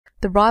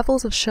The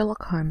Rivals of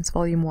Sherlock Holmes,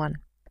 Volume 1.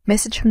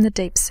 Message from the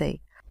Deep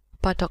Sea,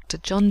 by Dr.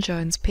 John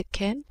Jones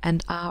Pitcairn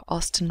and R.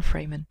 Austin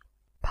Freeman.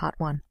 Part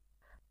 1.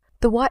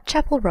 The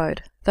Whitechapel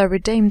Road, though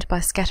redeemed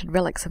by scattered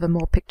relics of a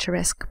more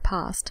picturesque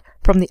past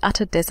from the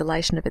utter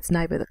desolation of its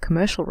neighbour the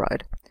Commercial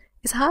Road,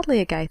 is hardly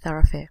a gay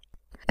thoroughfare,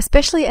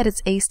 especially at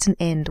its eastern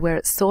end, where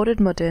its sordid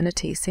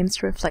modernity seems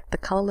to reflect the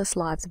colourless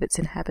lives of its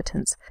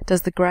inhabitants,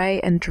 does the grey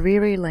and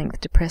dreary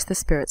length depress the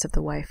spirits of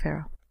the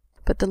wayfarer.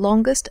 But the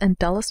longest and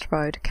dullest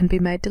road can be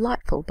made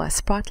delightful by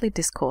sprightly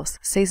discourse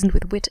seasoned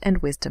with wit and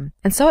wisdom,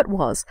 and so it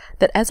was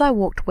that as I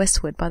walked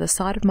westward by the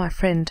side of my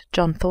friend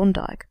John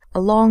Thorndyke,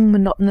 a long,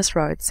 monotonous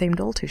road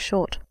seemed all too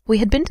short. We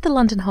had been to the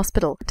London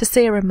hospital to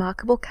see a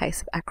remarkable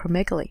case of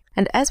acromegaly,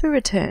 and as we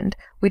returned,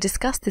 we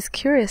discussed this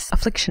curious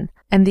affliction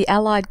and the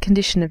allied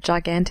condition of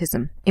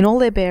gigantism, in all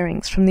their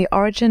bearings, from the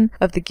origin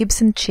of the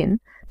Gibson chin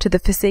to the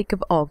physique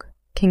of Og,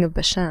 King of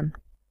Bashan.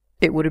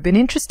 "It would have been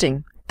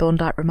interesting,"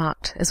 Thorndyke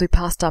remarked, as we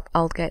passed up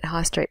Aldgate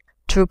High Street,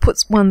 "to have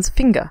put one's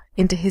finger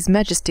into His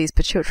Majesty's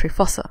pituitary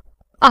fossa,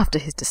 after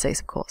his decease,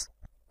 of course.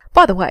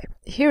 By the way,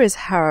 here is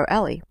Harrow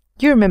Alley.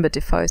 You remember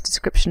Defoe's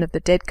description of the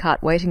dead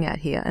cart waiting out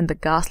here, and the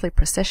ghastly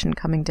procession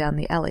coming down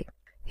the alley."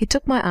 He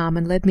took my arm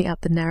and led me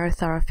up the narrow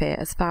thoroughfare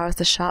as far as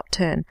the sharp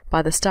turn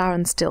by the Star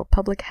and Still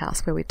public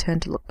house, where we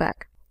turned to look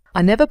back.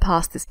 "I never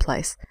passed this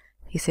place,"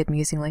 he said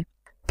musingly,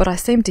 "but I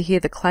seemed to hear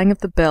the clang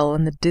of the bell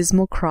and the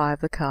dismal cry of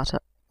the carter."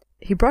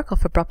 He broke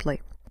off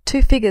abruptly.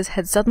 Two figures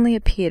had suddenly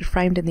appeared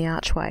framed in the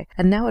archway,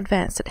 and now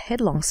advanced at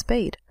headlong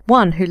speed.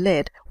 One, who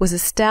led, was a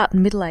stout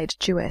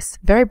middle-aged Jewess,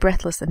 very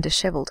breathless and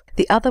dishevelled.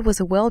 The other was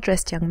a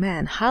well-dressed young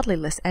man, hardly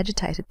less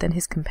agitated than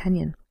his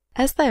companion.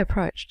 As they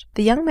approached,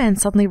 the young man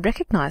suddenly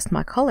recognised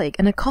my colleague,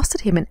 and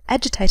accosted him in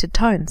agitated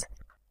tones.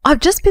 "I've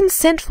just been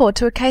sent for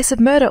to a case of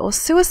murder or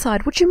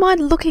suicide. Would you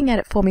mind looking at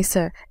it for me,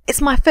 sir?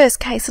 It's my first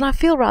case, and I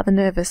feel rather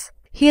nervous."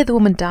 Here the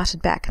woman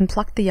darted back and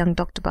plucked the young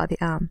doctor by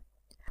the arm.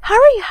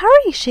 "Hurry,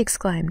 hurry!" she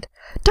exclaimed.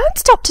 "Don't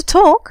stop to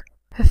talk!"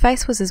 Her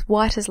face was as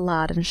white as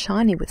lard and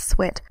shiny with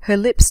sweat. Her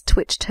lips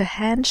twitched, her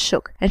hands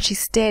shook, and she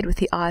stared with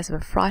the eyes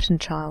of a frightened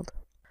child.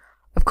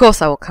 "Of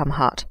course I will come,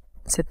 Hart,"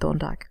 said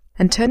Thorndyke,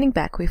 and turning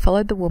back we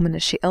followed the woman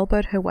as she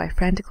elbowed her way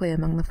frantically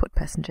among the foot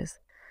passengers.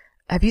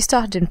 "Have you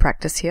started in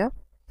practice here?"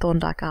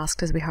 Thorndyke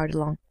asked as we hurried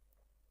along.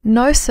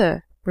 "No,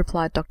 sir,"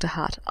 replied Dr.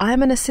 Hart. "I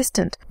am an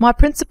assistant. My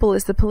principal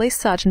is the police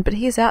sergeant, but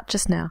he is out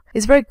just now. It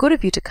is very good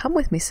of you to come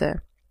with me,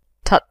 sir."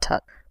 "Tut,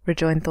 tut,"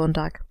 rejoined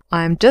Thorndyke.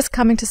 "I am just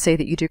coming to see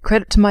that you do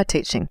credit to my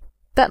teaching.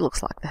 That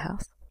looks like the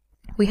house."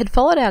 We had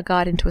followed our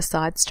guide into a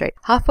side street,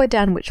 halfway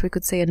down which we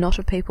could see a knot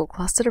of people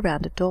clustered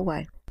around a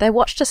doorway. They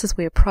watched us as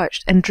we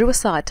approached, and drew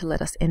aside to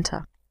let us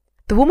enter.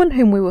 The woman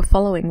whom we were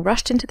following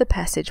rushed into the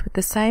passage with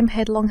the same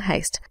headlong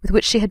haste with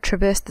which she had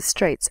traversed the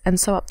streets, and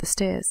so up the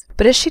stairs.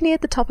 But as she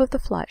neared the top of the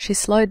flight, she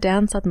slowed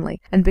down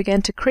suddenly, and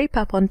began to creep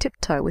up on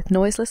tiptoe with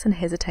noiseless and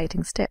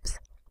hesitating steps.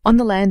 On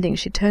the landing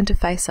she turned to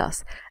face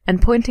us,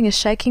 and pointing a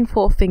shaking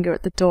forefinger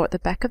at the door at the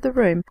back of the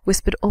room,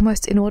 whispered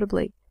almost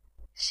inaudibly,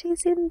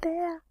 "She's in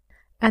there,"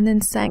 and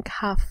then sank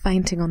half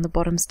fainting on the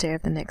bottom stair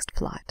of the next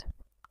flight.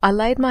 I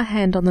laid my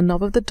hand on the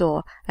knob of the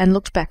door and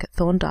looked back at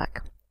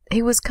Thorndyke.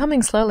 He was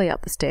coming slowly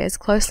up the stairs,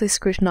 closely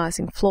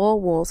scrutinising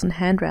floor, walls, and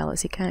handrail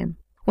as he came.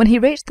 When he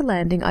reached the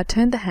landing, I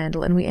turned the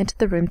handle, and we entered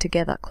the room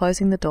together,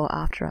 closing the door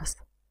after us.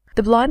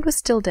 The blind was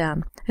still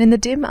down, and in the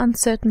dim,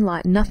 uncertain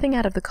light nothing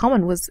out of the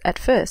common was, at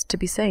first, to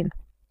be seen.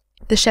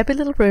 The shabby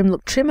little room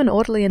looked trim and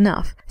orderly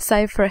enough,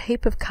 save for a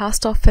heap of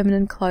cast-off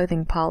feminine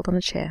clothing piled on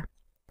a chair.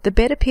 The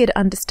bed appeared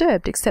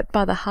undisturbed, except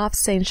by the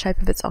half-seen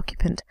shape of its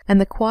occupant,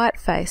 and the quiet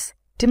face,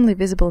 dimly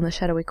visible in the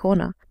shadowy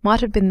corner, might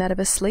have been that of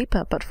a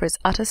sleeper but for its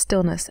utter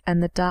stillness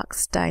and the dark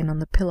stain on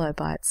the pillow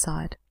by its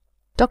side.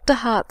 Dr.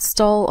 Hart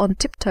stole on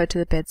tiptoe to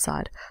the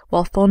bedside,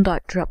 while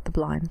Thorndyke drew up the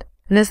blind,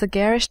 and as the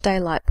garish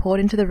daylight poured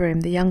into the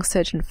room, the young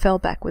surgeon fell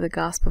back with a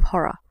gasp of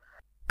horror.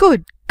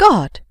 "Good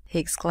God!" he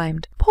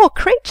exclaimed. "Poor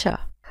creature!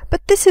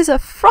 But this is a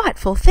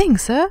frightful thing,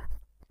 sir!"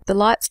 The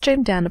light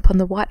streamed down upon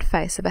the white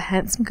face of a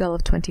handsome girl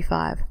of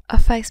 25, a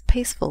face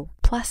peaceful,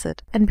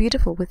 placid, and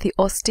beautiful with the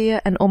austere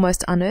and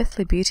almost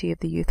unearthly beauty of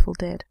the youthful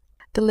dead.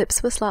 The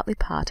lips were slightly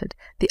parted,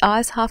 the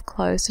eyes half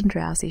closed and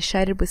drowsy,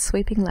 shaded with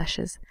sweeping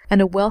lashes,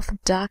 and a wealth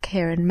of dark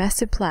hair in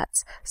massive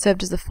plaits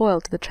served as a foil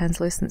to the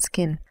translucent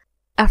skin.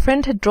 Our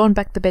friend had drawn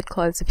back the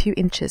bedclothes a few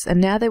inches,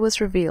 and now there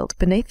was revealed,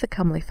 beneath the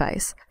comely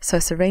face, so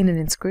serene and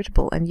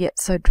inscrutable, and yet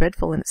so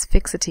dreadful in its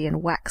fixity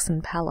and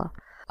waxen pallor,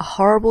 a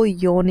horrible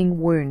yawning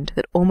wound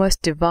that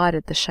almost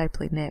divided the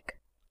shapely neck.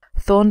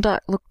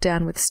 Thorndyke looked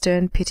down with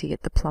stern pity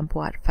at the plump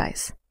white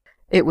face.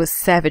 "It was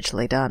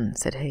savagely done,"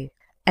 said he,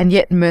 "and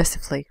yet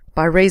mercifully,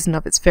 by reason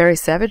of its very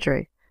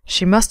savagery.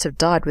 She must have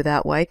died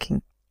without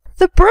waking."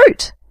 "The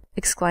brute!"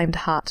 exclaimed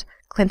Hart,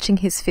 clenching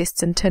his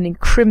fists and turning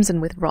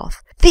crimson with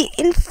wrath. "The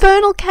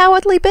infernal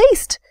cowardly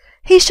beast!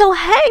 He shall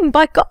hang!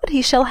 By God,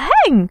 he shall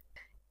hang!"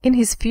 In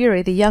his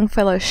fury the young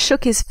fellow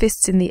shook his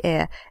fists in the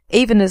air,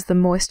 even as the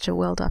moisture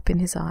welled up in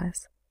his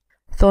eyes.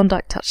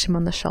 Thorndyke touched him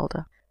on the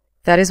shoulder.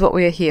 "That is what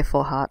we are here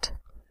for, Hart,"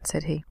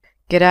 said he.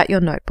 "Get out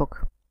your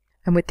notebook."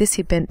 and with this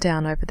he bent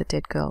down over the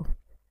dead girl.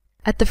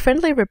 At the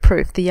friendly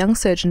reproof the young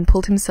surgeon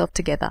pulled himself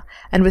together,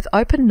 and with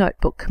open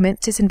notebook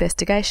commenced his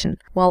investigation,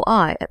 while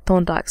I, at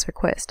Thorndyke's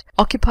request,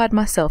 occupied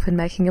myself in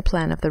making a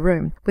plan of the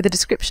room, with a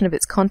description of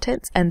its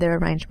contents and their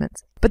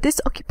arrangements. But this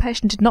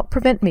occupation did not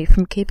prevent me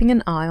from keeping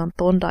an eye on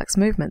Thorndyke's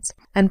movements,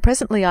 and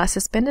presently I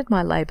suspended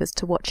my labours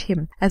to watch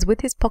him, as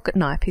with his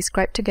pocket-knife he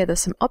scraped together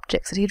some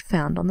objects that he had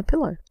found on the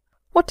pillow.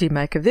 "What do you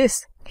make of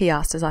this?" he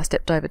asked as I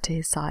stepped over to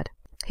his side.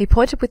 He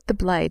pointed with the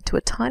blade to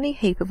a tiny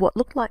heap of what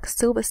looked like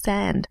silver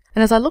sand,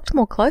 and as I looked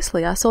more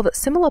closely I saw that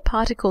similar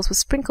particles were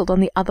sprinkled on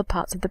the other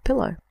parts of the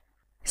pillow.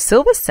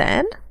 "Silver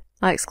sand?"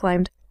 I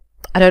exclaimed.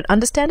 "I don't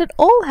understand at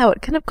all how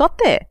it can have got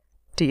there.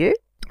 Do you?"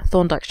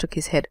 Thorndyke shook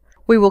his head.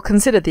 "We will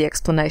consider the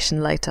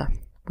explanation later,"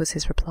 was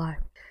his reply.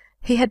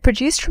 He had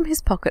produced from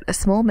his pocket a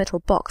small metal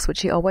box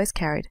which he always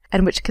carried,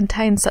 and which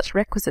contained such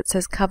requisites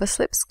as cover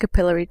slips,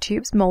 capillary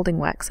tubes, moulding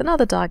wax, and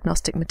other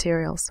diagnostic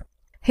materials.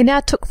 He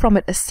now took from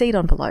it a seed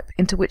envelope,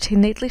 into which he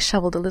neatly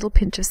shovelled a little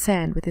pinch of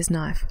sand with his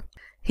knife.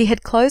 He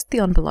had closed the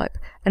envelope,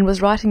 and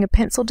was writing a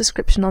pencil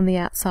description on the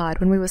outside,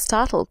 when we were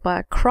startled by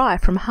a cry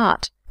from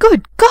Hart.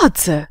 "Good God,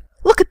 sir!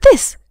 Look at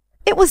this!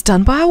 It was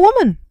done by a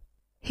woman!"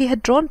 He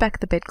had drawn back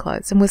the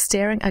bedclothes, and was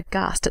staring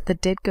aghast at the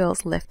dead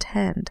girl's left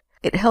hand.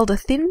 It held a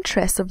thin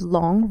tress of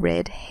long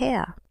red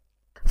hair.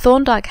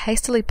 Thorndyke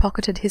hastily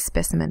pocketed his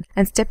specimen,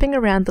 and stepping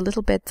around the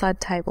little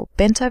bedside table,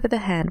 bent over the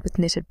hand with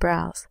knitted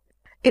brows.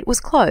 It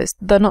was closed,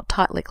 though not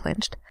tightly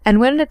clenched, and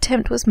when an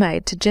attempt was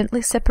made to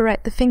gently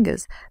separate the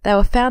fingers, they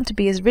were found to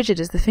be as rigid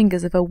as the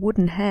fingers of a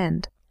wooden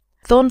hand.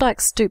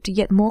 Thorndyke stooped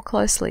yet more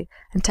closely,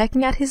 and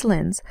taking out his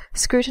lens,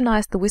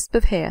 scrutinized the wisp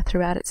of hair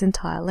throughout its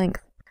entire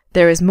length.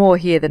 "There is more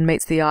here than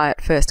meets the eye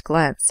at first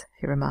glance,"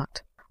 he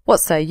remarked.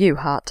 "What say you,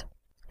 Hart?"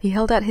 He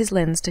held out his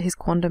lens to his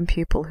quondam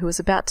pupil, who was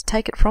about to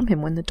take it from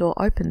him when the door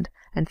opened,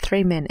 and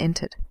 3 men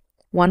entered.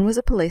 One was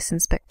a police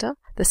inspector,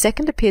 the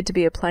second appeared to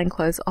be a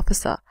plainclothes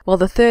officer, while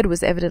the third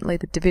was evidently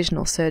the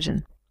divisional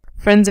surgeon.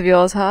 "Friends of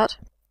yours, Hart?"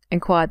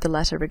 inquired the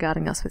latter,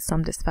 regarding us with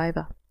some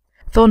disfavour.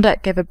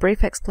 Thorndyke gave a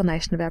brief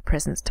explanation of our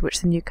presence, to which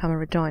the newcomer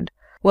rejoined,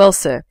 "Well,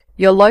 sir,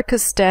 your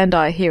locus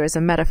standi here is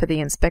a matter for the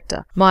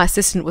inspector. My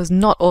assistant was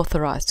not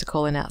authorised to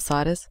call in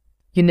outsiders.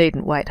 You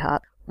needn't wait,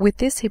 Hart." With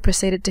this he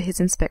proceeded to his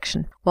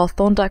inspection, while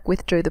Thorndyke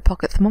withdrew the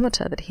pocket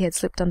thermometer that he had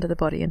slipped under the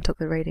body and took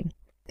the reading.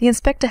 The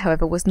inspector,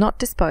 however, was not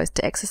disposed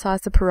to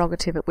exercise the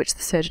prerogative at which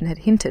the surgeon had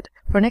hinted,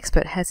 for an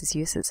expert has his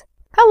uses.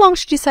 "How long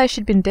should you say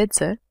she'd been dead,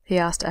 sir?" he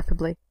asked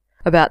affably.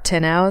 "About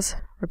 10 hours,"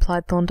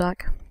 replied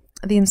Thorndyke.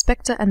 The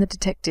inspector and the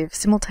detective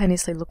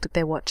simultaneously looked at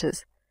their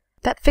watches.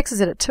 "That fixes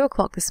it at 2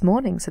 o'clock this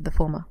morning," said the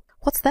former.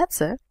 "What's that,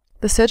 sir?"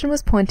 The surgeon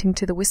was pointing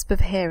to the wisp of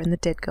hair in the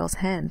dead girl's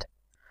hand.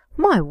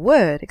 "My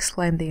word!"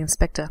 exclaimed the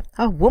inspector.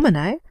 "A woman,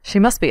 eh? She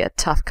must be a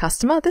tough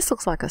customer. This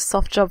looks like a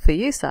soft job for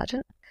you,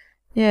 Sergeant."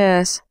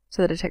 "Yes,"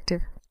 said the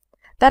detective.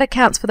 "That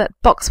accounts for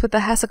that box with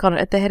the hassock on it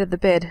at the head of the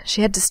bed.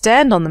 She had to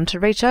stand on them to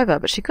reach over,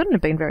 but she couldn't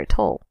have been very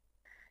tall."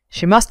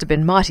 "She must have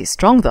been mighty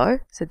strong, though,"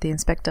 said the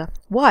inspector.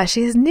 "Why,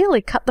 she has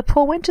nearly cut the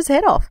poor wench's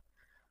head off."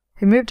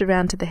 He moved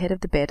around to the head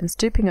of the bed, and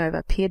stooping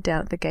over, peered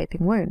down at the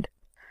gaping wound.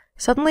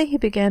 Suddenly he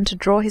began to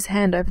draw his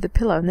hand over the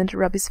pillow, and then to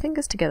rub his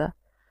fingers together.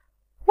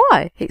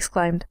 "Why," he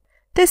exclaimed,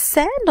 "there's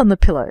sand on the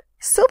pillow!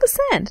 Silver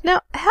sand!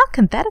 Now, how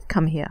can that have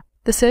come here?"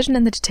 The surgeon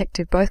and the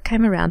detective both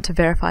came around to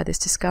verify this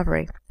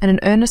discovery, and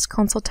an earnest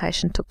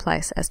consultation took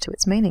place as to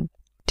its meaning.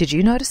 "Did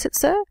you notice it,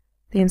 sir?"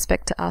 the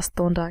inspector asked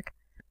Thorndyke.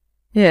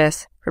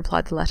 "Yes,"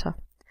 replied the latter.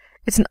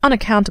 "It's an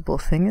unaccountable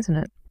thing, isn't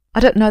it?"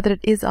 "I don't know that it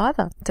is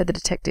either," said the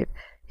detective.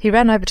 He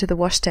ran over to the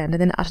washstand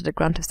and then uttered a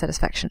grunt of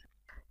satisfaction.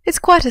 "It's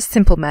quite a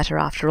simple matter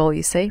after all,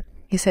 you see,"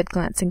 he said,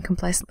 glancing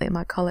complacently at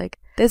my colleague.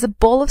 "There's a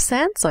ball of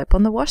sand soap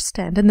on the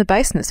washstand, and the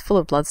basin is full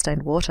of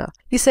blood-stained water.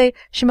 You see,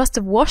 she must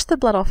have washed the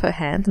blood off her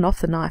hands and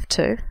off the knife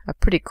too. A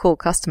pretty cool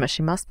customer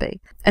she must be.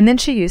 And then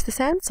she used the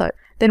sand soap.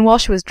 Then while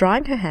she was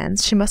drying her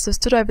hands, she must have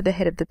stood over the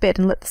head of the bed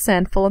and let the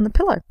sand fall on the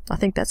pillow. I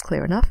think that's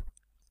clear enough."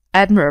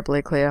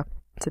 "Admirably clear,"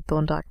 said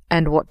Thorndyke.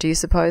 "And what do you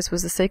suppose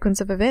was the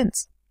sequence of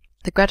events?"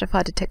 The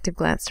gratified detective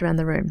glanced around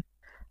the room.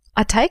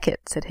 "I take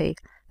it," said he,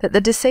 "that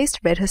the deceased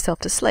read herself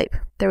to sleep.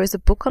 There is a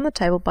book on the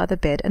table by the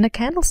bed, and a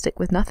candlestick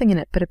with nothing in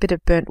it but a bit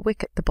of burnt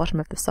wick at the bottom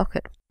of the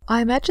socket.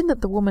 I imagine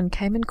that the woman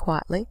came in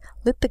quietly,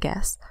 lit the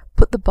gas,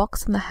 put the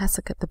box and the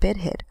hassock at the bed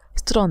head,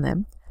 stood on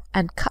them,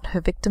 and cut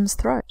her victim's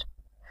throat.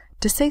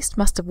 Deceased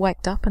must have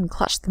waked up and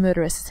clutched the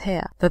murderess's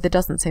hair, though there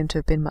doesn't seem to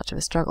have been much of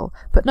a struggle,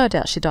 but no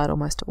doubt she died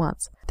almost at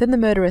once. Then the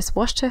murderess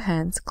washed her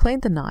hands,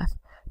 cleaned the knife,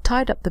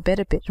 tied up the bed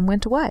a bit, and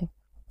went away.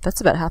 That's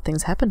about how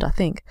things happened, I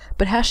think,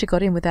 but how she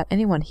got in without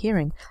anyone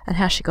hearing, and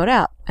how she got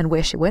out, and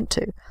where she went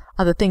to,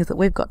 are the things that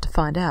we've got to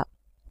find out."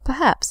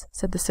 "Perhaps,"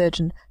 said the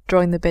surgeon,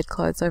 drawing the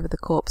bedclothes over the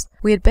corpse,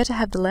 "we had better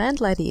have the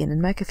landlady in and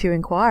make a few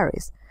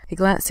inquiries." He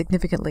glanced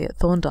significantly at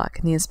Thorndyke,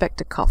 and the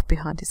inspector coughed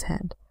behind his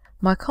hand.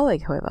 My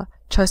colleague, however,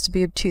 chose to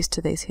be obtuse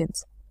to these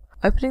hints.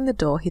 Opening the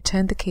door, he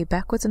turned the key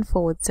backwards and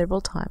forwards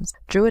several times,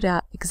 drew it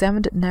out,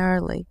 examined it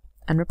narrowly,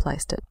 and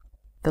replaced it.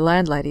 "The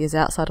landlady is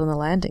outside on the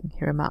landing,"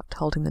 he remarked,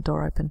 holding the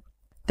door open.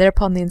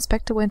 Thereupon the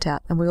inspector went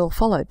out, and we all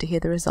followed to hear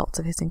the results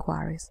of his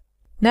inquiries.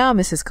 "Now,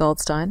 Mrs.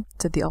 Goldstein,"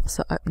 said the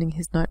officer, opening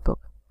his notebook,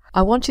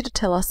 "I want you to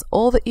tell us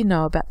all that you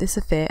know about this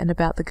affair and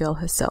about the girl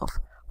herself.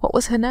 What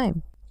was her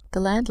name?"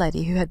 The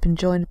landlady, who had been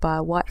joined by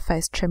a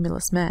white-faced,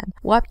 tremulous man,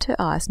 wiped her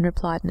eyes and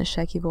replied in a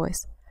shaky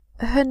voice,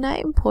 "Her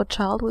name, poor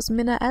child, was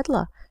Minna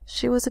Adler.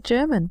 She was a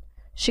German.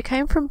 She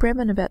came from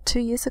Bremen about 2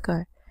 years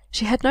ago.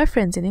 She had no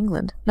friends in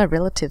England, no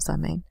relatives, I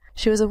mean.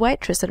 She was a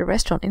waitress at a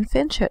restaurant in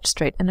Fenchurch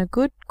Street, and a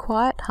good,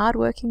 quiet,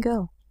 hard-working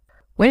girl."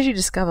 "When did you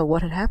discover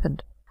what had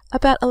happened?"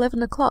 "About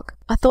 11 o'clock.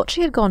 I thought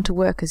she had gone to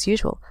work as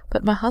usual,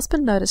 but my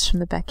husband noticed from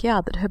the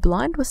backyard that her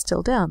blind was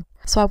still down,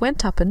 so I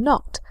went up and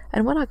knocked,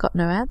 and when I got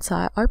no answer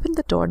I opened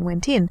the door and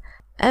went in,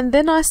 and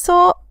then I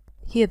saw—"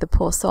 Here the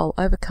poor soul,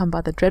 overcome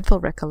by the dreadful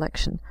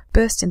recollection,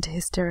 burst into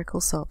hysterical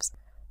sobs.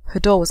 "Her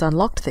door was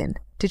unlocked, then?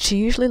 Did she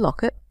usually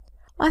lock it?"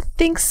 "I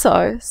think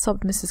so,"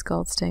 sobbed Mrs.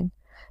 Goldstein.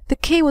 "The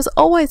key was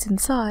always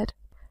inside."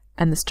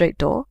 "And the street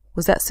door?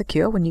 Was that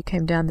secure when you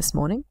came down this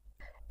morning?"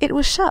 "It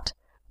was shut.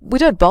 We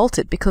don't bolt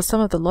it because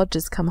some of the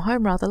lodgers come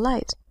home rather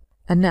late."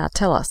 "And now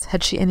tell us,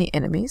 had she any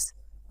enemies?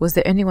 Was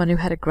there anyone who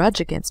had a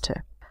grudge against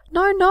her?"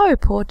 "No, no,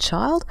 poor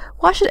child.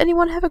 Why should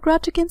anyone have a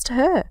grudge against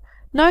her?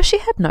 No, she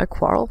had no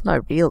quarrel,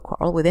 no real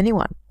quarrel, with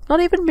anyone.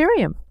 Not even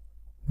Miriam."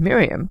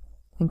 "Miriam?"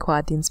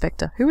 inquired the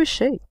inspector. "Who was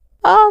she?"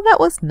 "Oh,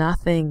 that was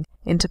nothing,"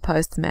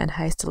 interposed the man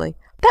hastily.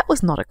 "That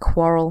was not a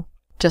quarrel."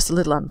 "Just a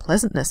little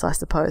unpleasantness, I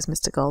suppose,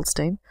 Mr.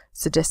 Goldstein,"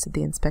 suggested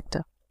the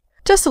inspector.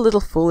 "Just a little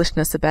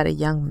foolishness about a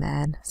young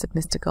man," said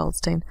Mr.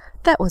 Goldstein.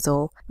 "That was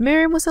all.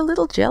 Miriam was a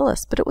little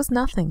jealous, but it was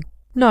nothing."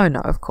 "No, no,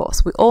 of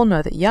course. We all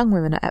know that young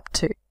women are apt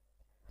to—"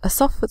 A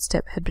soft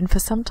footstep had been for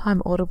some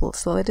time audible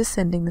slowly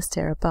descending the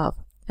stair above,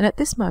 and at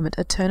this moment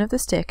a turn of the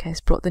staircase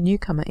brought the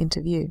newcomer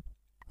into view.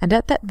 And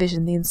at that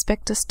vision the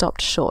inspector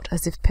stopped short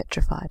as if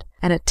petrified,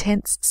 and a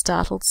tense,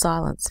 startled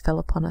silence fell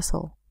upon us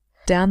all.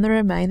 Down the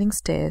remaining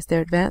stairs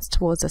there advanced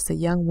towards us a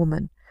young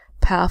woman,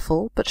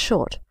 powerful but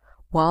short,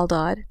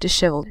 wild-eyed,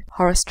 dishevelled,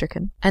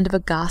 horror-stricken, and of a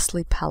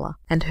ghastly pallor,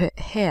 and her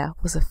hair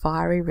was a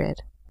fiery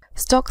red.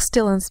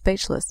 Stock-still and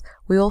speechless,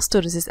 we all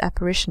stood as this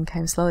apparition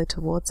came slowly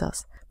towards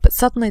us, but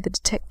suddenly the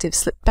detective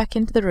slipped back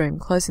into the room,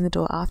 closing the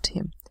door after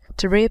him,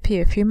 to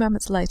reappear a few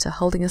moments later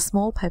holding a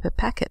small paper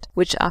packet,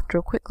 which, after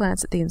a quick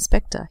glance at the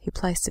inspector, he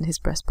placed in his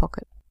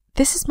breast-pocket.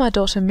 "This is my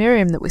daughter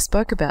Miriam that we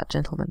spoke about,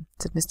 gentlemen,"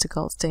 said Mr.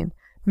 Goldstein.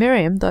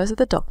 "Miriam, those are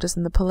the doctors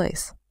and the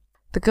police."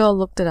 The girl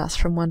looked at us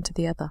from one to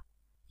the other.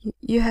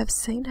 You have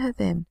seen her,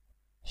 then?"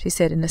 she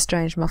said in a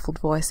strange muffled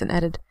voice, and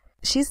added,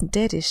 "She isn't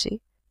dead, is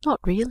she? Not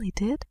really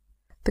dead?"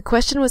 The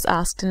question was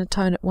asked in a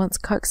tone at once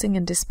coaxing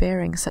and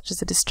despairing, such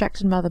as a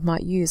distracted mother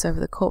might use over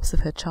the corpse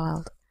of her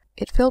child.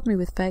 It filled me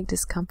with vague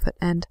discomfort,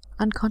 and,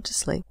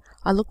 unconsciously,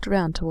 I looked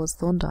round towards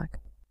Thorndyke.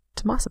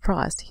 To my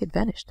surprise, he had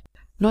vanished.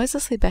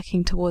 Noiselessly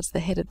backing towards the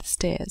head of the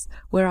stairs,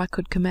 where I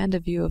could command a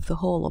view of the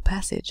hall or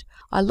passage,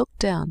 I looked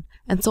down,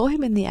 and saw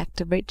him in the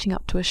act of reaching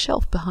up to a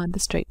shelf behind the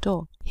street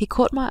door. He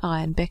caught my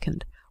eye and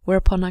beckoned,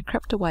 whereupon I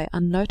crept away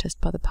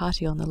unnoticed by the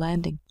party on the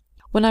landing.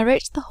 When I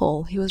reached the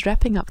hall, he was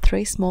wrapping up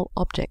 3 small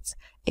objects,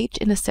 each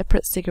in a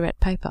separate cigarette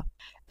paper,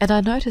 and I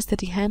noticed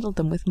that he handled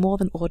them with more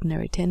than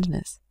ordinary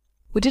tenderness.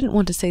 "We didn't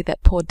want to see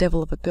that poor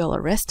devil of a girl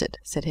arrested,"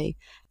 said he,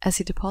 as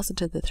he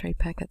deposited the 3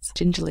 packets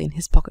gingerly in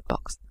his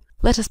pocket-box.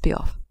 "Let us be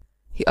off."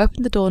 He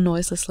opened the door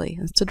noiselessly,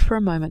 and stood for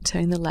a moment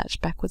turning the latch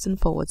backwards and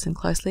forwards and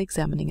closely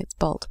examining its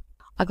bolt.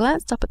 I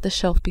glanced up at the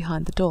shelf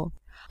behind the door.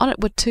 On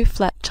it were 2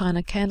 flat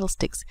china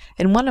candlesticks,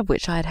 in one of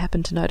which I had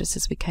happened to notice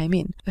as we came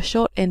in, a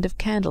short end of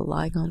candle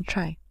lying on a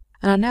tray,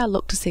 and I now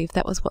looked to see if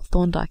that was what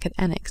Thorndyke had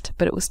annexed,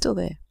 but it was still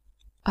there.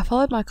 I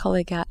followed my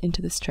colleague out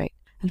into the street,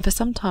 and for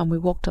some time we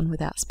walked on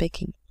without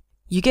speaking.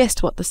 "You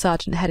guessed what the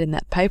sergeant had in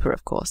that paper,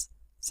 of course,"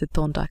 said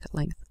Thorndyke at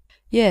length.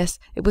 "Yes,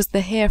 it was the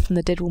hair from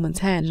the dead woman's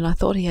hand, and I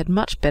thought he had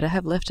much better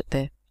have left it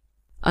there."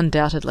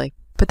 "Undoubtedly.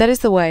 But that is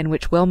the way in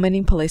which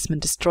well-meaning policemen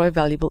destroy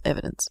valuable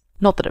evidence.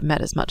 Not that it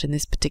matters much in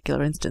this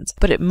particular instance,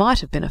 but it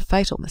might have been a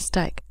fatal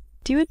mistake."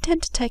 "Do you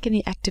intend to take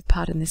any active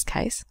part in this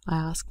case?" I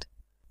asked.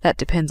 "That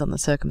depends on the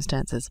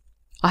circumstances.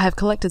 I have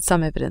collected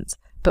some evidence,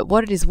 but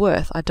what it is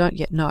worth I don't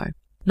yet know.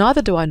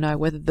 Neither do I know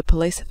whether the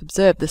police have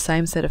observed the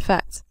same set of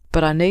facts.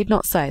 But I need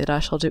not say that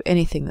I shall do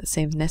anything that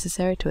seems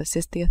necessary to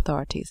assist the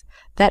authorities.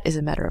 That is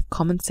a matter of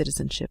common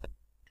citizenship."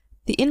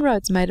 The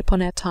inroads made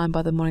upon our time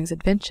by the morning's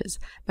adventures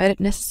made it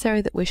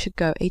necessary that we should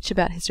go each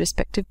about his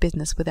respective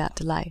business without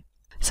delay.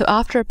 So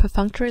after a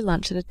perfunctory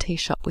lunch at a tea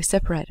shop we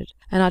separated,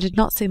 and I did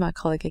not see my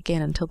colleague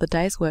again until the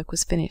day's work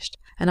was finished,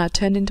 and I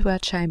turned into our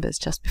chambers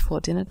just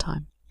before dinner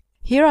time.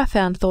 Here I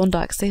found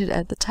Thorndyke seated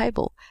at the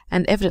table,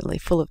 and evidently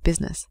full of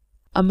business.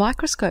 A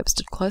microscope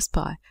stood close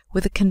by,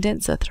 with a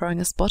condenser throwing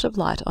a spot of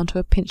light onto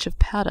a pinch of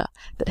powder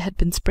that had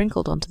been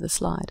sprinkled onto the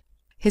slide.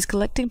 His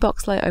collecting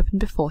box lay open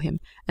before him,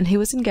 and he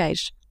was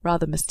engaged,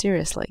 rather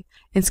mysteriously,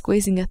 in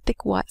squeezing a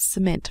thick white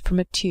cement from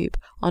a tube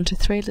onto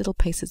 3 little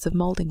pieces of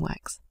moulding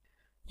wax.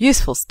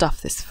 "Useful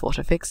stuff, this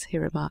Fortifix," he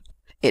remarked.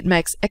 "It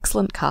makes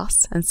excellent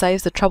casts, and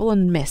saves the trouble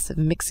and mess of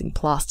mixing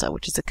plaster,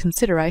 which is a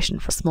consideration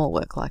for small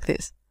work like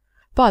this."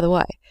 By the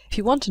way, if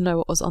you want to know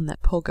what was on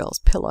that poor girl's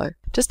pillow,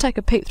 just take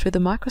a peep through the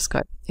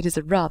microscope. It is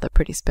a rather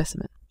pretty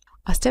specimen."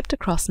 I stepped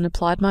across and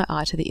applied my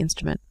eye to the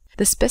instrument.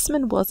 The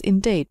specimen was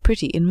indeed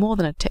pretty in more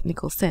than a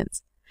technical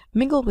sense.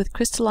 Mingled with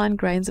crystalline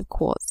grains of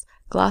quartz,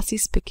 glassy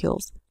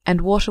spicules,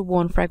 and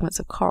water-worn fragments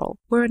of coral,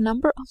 were a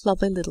number of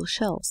lovely little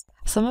shells,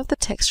 some of the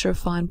texture of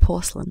fine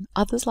porcelain,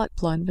 others like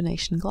blown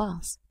Venetian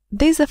glass.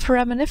 "These are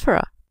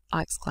foraminifera!"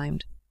 I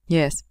exclaimed.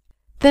 "Yes."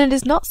 "Then it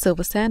is not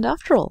silver sand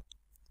after all?"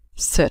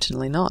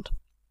 "Certainly not."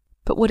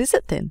 "But what is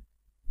it, then?"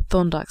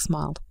 Thorndyke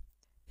smiled.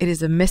 "It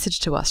is a message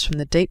to us from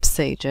the deep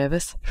sea,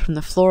 Jervis, from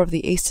the floor of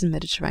the eastern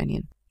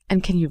Mediterranean."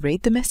 "And can you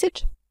read the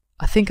message?"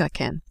 "I think I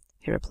can,"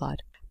 he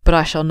replied. "But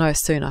I shall know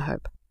soon, I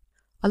hope."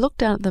 I looked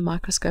down at the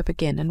microscope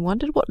again and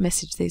wondered what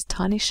message these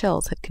tiny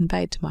shells had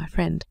conveyed to my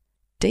friend.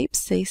 Deep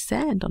sea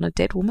sand on a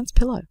dead woman's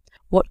pillow.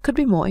 What could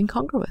be more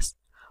incongruous?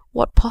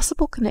 What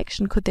possible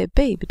connection could there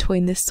be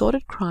between this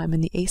sordid crime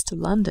in the east of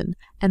London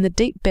and the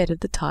deep bed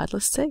of the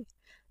tideless sea?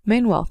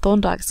 Meanwhile,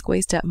 Thorndyke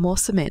squeezed out more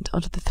cement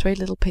onto the 3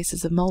 little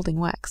pieces of moulding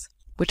wax,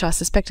 which I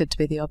suspected to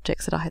be the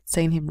objects that I had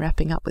seen him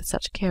wrapping up with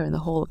such care in the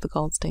hall of the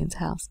Goldsteins'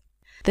 house.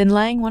 Then,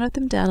 laying one of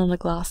them down on a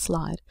glass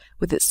slide,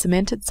 with its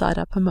cemented side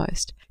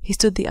uppermost, he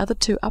stood the other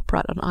 2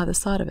 upright on either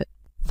side of it.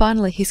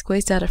 Finally, he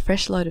squeezed out a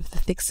fresh load of the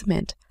thick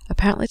cement,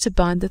 apparently to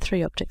bind the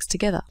 3 objects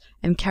together,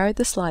 and carried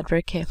the slide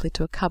very carefully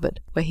to a cupboard,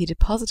 where he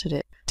deposited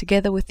it,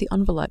 together with the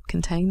envelope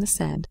containing the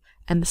sand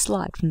and the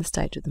slide from the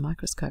stage of the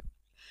microscope.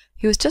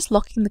 He was just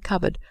locking the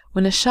cupboard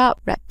when a sharp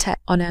rat-tat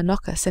on our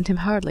knocker sent him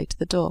hurriedly to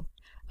the door.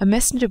 A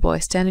messenger boy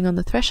standing on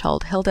the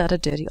threshold held out a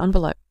dirty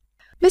envelope.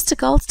 "Mr.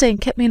 Goldstein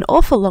kept me an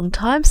awful long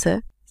time,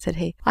 sir," said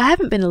he. "I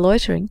haven't been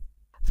a-loitering."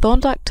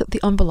 Thorndyke took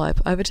the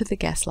envelope over to the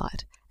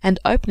gaslight, and,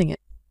 opening it,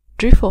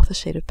 drew forth a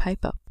sheet of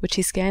paper, which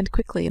he scanned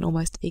quickly and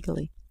almost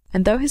eagerly.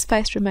 And though his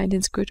face remained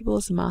inscrutable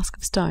as a mask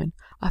of stone,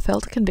 I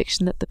felt a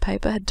conviction that the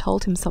paper had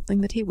told him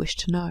something that he wished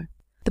to know.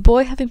 The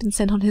boy having been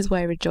sent on his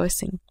way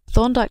rejoicing,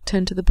 Thorndyke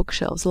turned to the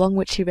bookshelves, along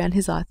which he ran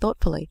his eye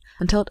thoughtfully,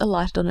 until it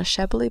alighted on a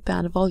shabbily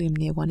bound volume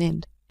near one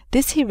end.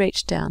 This he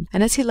reached down,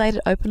 and as he laid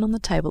it open on the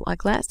table, I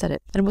glanced at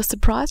it, and was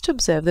surprised to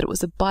observe that it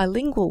was a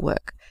bilingual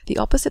work, the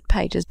opposite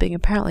pages being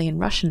apparently in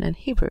Russian and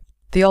Hebrew.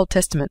 "The Old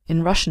Testament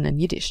in Russian and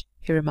Yiddish,"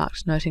 he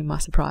remarked, noting my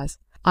surprise.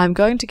 "I am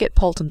going to get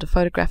Polton to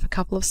photograph a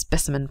couple of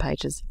specimen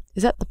pages.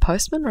 Is that the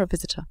postman or a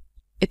visitor?"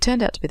 It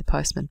turned out to be the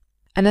postman,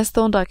 and as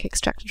Thorndyke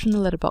extracted from the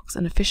letterbox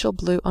an official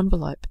blue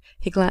envelope,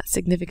 he glanced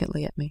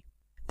significantly at me.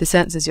 "This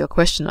answers your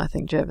question, I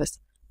think, Jervis,"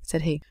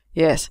 said he.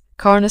 "Yes,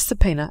 coroner's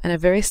subpoena and a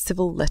very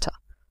civil letter.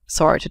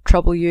 Sorry to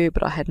trouble you,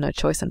 but I had no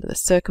choice under the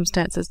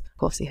circumstances." Of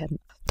course he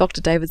hadn't. "Dr.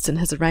 Davidson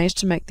has arranged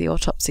to make the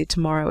autopsy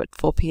tomorrow at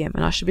 4 p.m,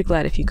 and I should be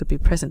glad if you could be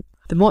present.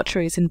 The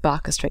mortuary is in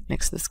Barker Street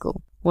next to the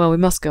school. Well, we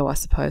must go, I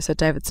suppose, so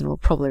Davidson will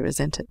probably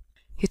resent it."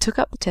 He took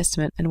up the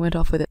testament and went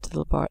off with it to the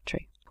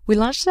laboratory. We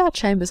lunched at our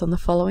chambers on the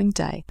following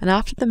day, and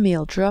after the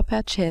meal drew up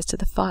our chairs to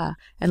the fire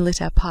and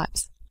lit our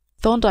pipes.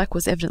 Thorndyke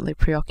was evidently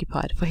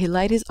preoccupied, for he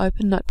laid his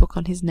open notebook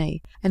on his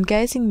knee, and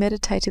gazing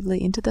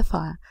meditatively into the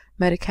fire,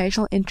 made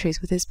occasional entries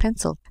with his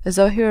pencil, as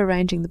though he were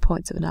arranging the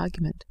points of an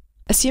argument.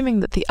 Assuming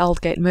that the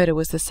Aldgate murder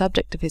was the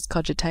subject of his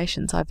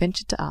cogitations, I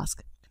ventured to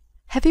ask,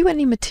 "Have you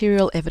any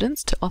material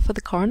evidence to offer the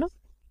coroner?"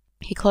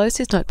 He closed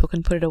his notebook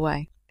and put it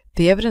away.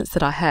 "The evidence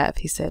that I have,"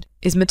 he said,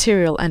 "is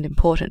material and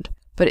important,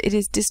 but it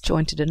is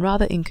disjointed and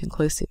rather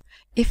inconclusive.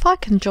 If I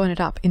can join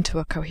it up into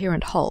a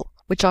coherent whole,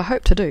 which I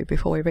hope to do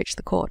before we reach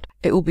the court,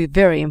 it will be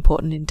very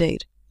important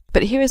indeed.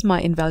 But here is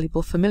my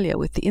invaluable familiar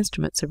with the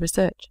instruments of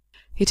research."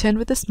 He turned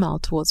with a smile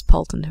towards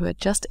Polton, who had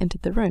just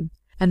entered the room,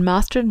 and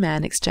master and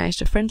man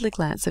exchanged a friendly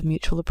glance of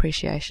mutual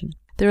appreciation.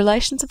 The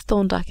relations of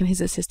Thorndyke and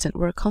his assistant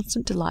were a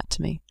constant delight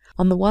to me.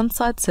 On the one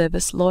side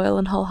service, loyal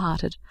and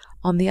wholehearted;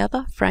 on the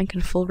other, frank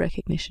and full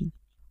recognition.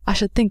 "I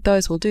should think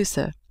those will do,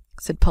 sir,"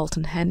 said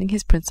Polton, handing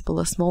his principal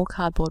a small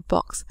cardboard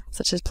box,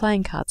 such as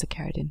playing cards are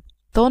carried in.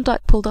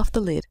 Thorndyke pulled off the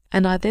lid,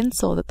 and I then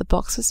saw that the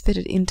box was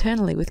fitted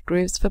internally with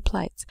grooves for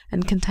plates,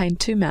 and contained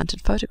 2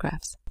 mounted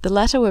photographs. The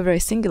latter were very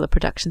singular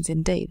productions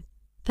indeed.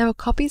 They were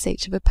copies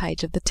each of a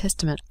page of the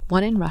Testament,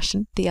 one in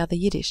Russian, the other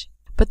Yiddish,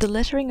 but the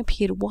lettering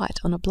appeared white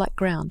on a black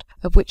ground,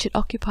 of which it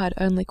occupied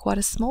only quite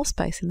a small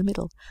space in the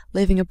middle,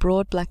 leaving a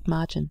broad black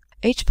margin.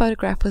 Each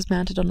photograph was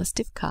mounted on a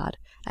stiff card,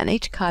 and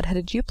each card had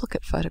a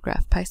duplicate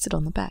photograph pasted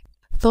on the back.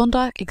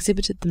 Thorndyke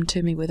exhibited them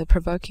to me with a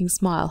provoking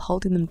smile,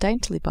 holding them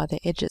daintily by their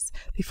edges,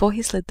 before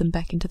he slid them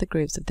back into the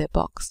grooves of their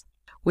box.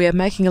 "We are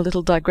making a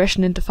little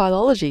digression into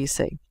philology, you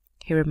see,"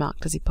 he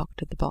remarked as he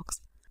pocketed the box.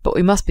 "But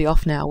we must be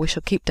off now. We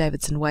shall keep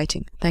Davidson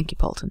waiting. Thank you,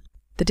 Polton."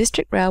 The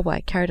district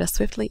railway carried us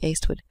swiftly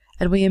eastward,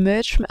 and we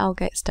emerged from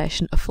Aldgate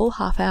Station a full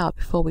half-hour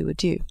before we were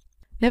due.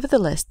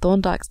 Nevertheless,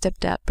 Thorndyke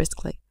stepped out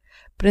briskly,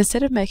 but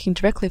instead of making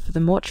directly for the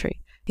mortuary,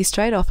 he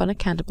strayed off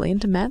unaccountably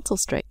into Mansell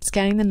Street,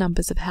 scanning the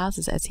numbers of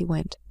houses as he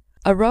went.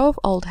 A row of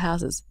old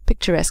houses,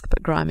 picturesque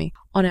but grimy,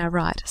 on our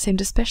right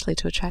seemed especially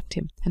to attract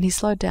him, and he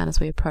slowed down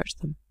as we approached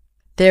them.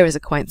 "There is a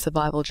quaint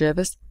survival,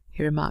 Jervis,"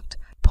 he remarked,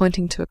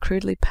 pointing to a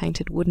crudely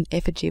painted wooden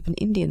effigy of an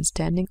Indian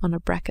standing on a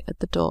bracket at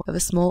the door of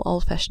a small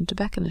old-fashioned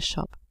tobacconist's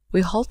shop.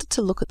 We halted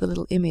to look at the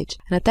little image,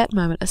 and at that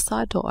moment a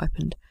side door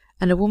opened,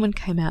 and a woman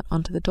came out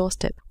onto the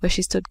doorstep, where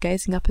she stood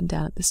gazing up and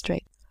down at the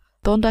street.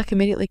 Thorndyke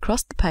immediately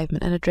crossed the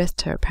pavement and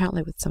addressed her,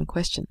 apparently with some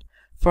question,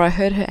 for I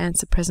heard her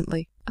answer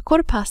presently,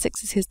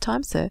 "6:15 is his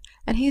time, sir,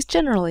 and he is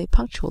generally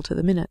punctual to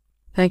the minute."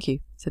 "Thank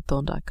you," said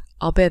Thorndyke.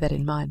 "I'll bear that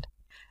in mind."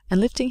 And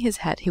lifting his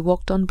hat, he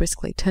walked on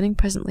briskly, turning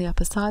presently up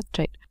a side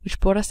street which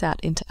brought us out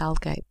into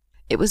Aldgate.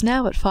 It was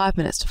now at 5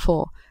 minutes to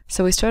 4,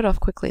 so we strode off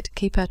quickly to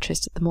keep our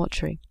tryst at the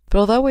mortuary. But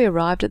although we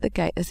arrived at the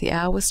gate as the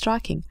hour was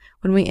striking,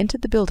 when we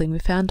entered the building we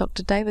found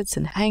Dr.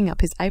 Davidson hanging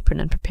up his apron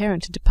and preparing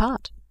to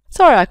depart.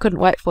 "Sorry I couldn't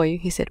wait for you,"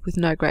 he said, with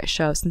no great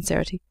show of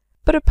sincerity.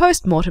 "But a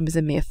post-mortem is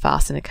a mere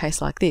farce in a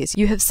case like this.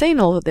 You have seen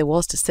all that there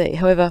was to see.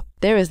 However,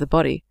 there is the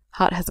body.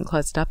 Hart hasn't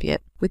closed it up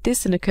yet." With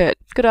this and a curt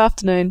 "Good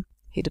afternoon,"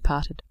 he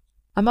departed.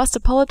 "I must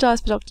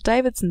apologise for Dr.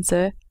 Davidson,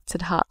 sir,"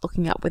 said Hart,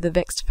 looking up with a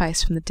vexed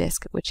face from the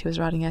desk at which he was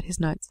writing out his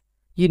notes.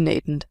 "You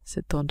needn't,"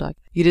 said Thorndyke.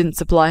 "You didn't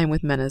supply him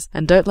with manners,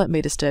 and don't let me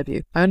disturb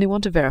you. I only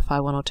want to verify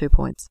 1 or 2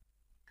 points."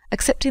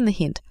 Accepting the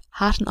hint,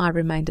 Hart and I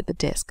remained at the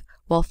desk,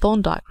 while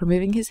Thorndyke,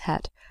 removing his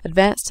hat,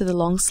 advanced to the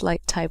long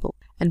slate table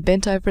and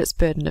bent over its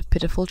burden of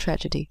pitiful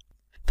tragedy.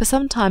 For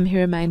some time he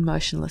remained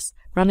motionless,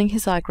 running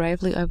his eye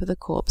gravely over the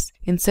corpse,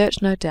 in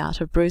search, no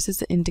doubt, of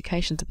bruises and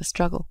indications of a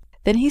struggle.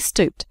 Then he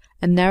stooped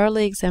and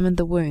narrowly examined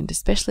the wound,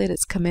 especially at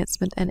its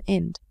commencement and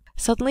end.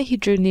 Suddenly he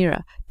drew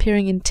nearer,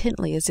 peering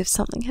intently as if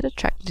something had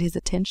attracted his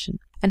attention,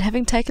 and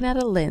having taken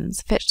out a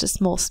lens, fetched a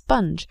small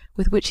sponge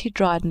with which he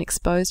dried an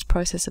exposed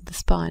process of the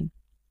spine.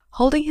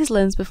 Holding his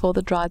lens before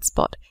the dried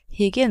spot,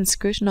 he again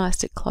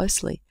scrutinized it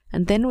closely,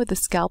 and then with the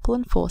scalpel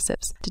and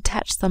forceps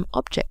detached some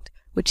object,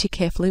 which he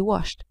carefully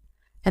washed,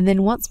 and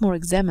then once more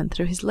examined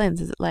through his lens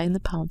as it lay in the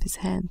palm of his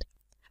hand.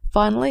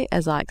 Finally,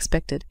 as I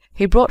expected,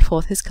 he brought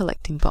forth his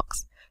collecting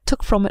box,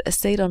 took from it a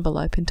seed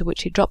envelope into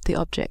which he dropped the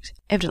object,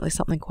 evidently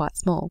something quite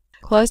small,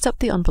 closed up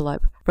the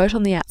envelope, wrote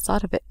on the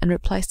outside of it, and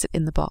replaced it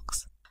in the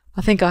box.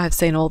 "I think I have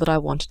seen all that I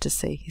wanted to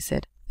see," he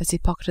said, as he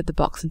pocketed the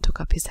box and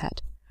took up his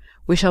hat.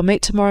 "We shall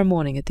meet tomorrow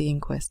morning at the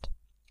inquest."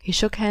 He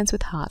shook hands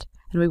with Hart,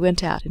 and we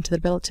went out into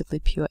the relatively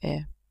pure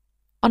air.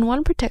 On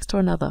one pretext or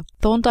another,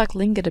 Thorndyke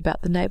lingered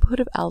about the neighbourhood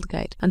of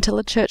Aldgate until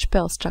a church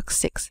bell struck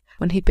 6,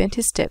 when he bent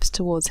his steps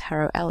towards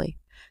Harrow Alley.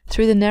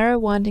 Through the narrow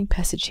winding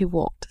passage he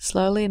walked,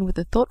 slowly and with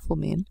a thoughtful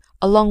mien,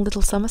 along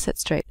Little Somerset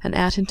Street and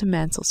out into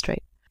Mansell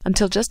Street,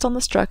 until just on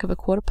the stroke of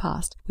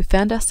 1:15 we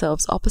found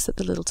ourselves opposite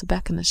the little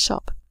tobacconist's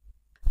shop.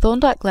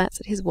 Thorndyke glanced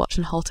at his watch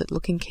and halted,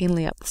 looking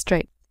keenly up the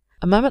street.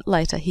 A moment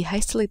later he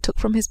hastily took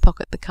from his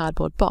pocket the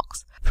cardboard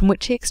box, from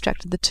which he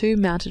extracted the 2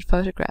 mounted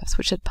photographs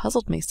which had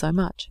puzzled me so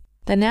much.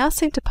 They now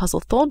seemed to puzzle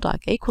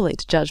Thorndyke equally,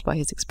 to judge by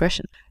his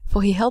expression,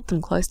 for he held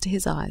them close to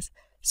his eyes,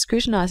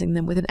 scrutinizing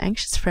them with an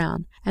anxious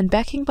frown, and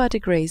backing by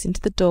degrees into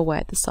the doorway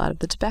at the side of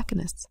the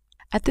tobacconist's.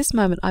 At this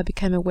moment I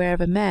became aware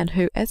of a man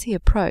who, as he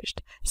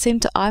approached,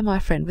 seemed to eye my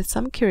friend with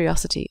some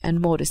curiosity and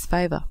more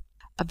disfavour.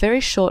 A very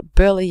short,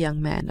 burly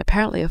young man,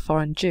 apparently a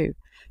foreign Jew,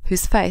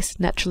 whose face,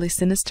 naturally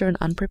sinister and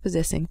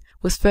unprepossessing,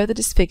 was further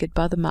disfigured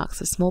by the marks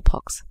of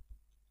smallpox.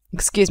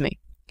 "Excuse me,"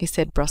 he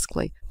said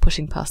brusquely,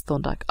 pushing past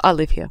Thorndyke. "I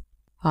live here."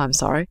 "I'm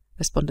sorry,"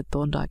 responded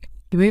Thorndyke.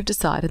 He moved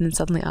aside, and then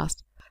suddenly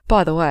asked,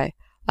 "By the way,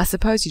 I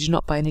suppose you do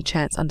not by any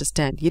chance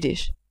understand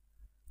Yiddish?"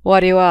 "Why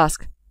do you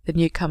ask?" the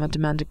newcomer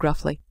demanded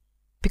gruffly.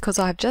 "Because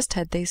I have just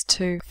had these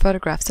 2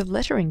 photographs of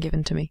lettering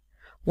given to me.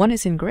 One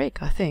is in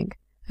Greek, I think,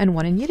 and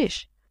one in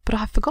Yiddish, but I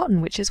have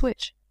forgotten which is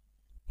which."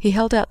 He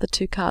held out the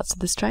 2 cards to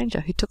the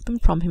stranger, who took them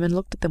from him and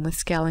looked at them with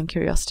scowling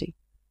curiosity.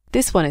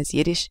 "This one is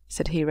Yiddish,"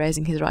 said he,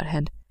 raising his right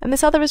hand, "and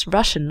this other is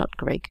Russian, not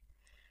Greek."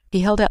 He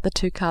held out the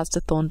 2 cards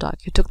to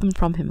Thorndyke, who took them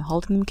from him,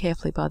 holding them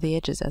carefully by the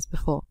edges as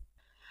before.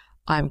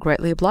 "I am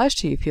greatly obliged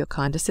to you for your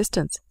kind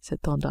assistance,"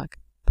 said Thorndyke.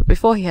 But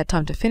before he had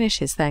time to finish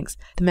his thanks,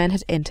 the man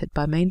had entered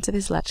by means of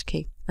his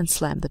latchkey and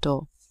slammed the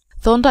door.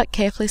 Thorndyke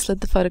carefully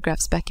slid the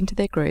photographs back into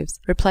their grooves,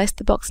 replaced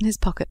the box in his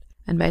pocket,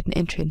 and made an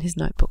entry in his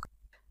notebook.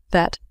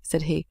 "That,"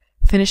 said he,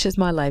 "finishes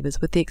my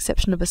labours, with the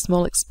exception of a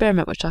small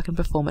experiment which I can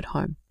perform at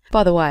home.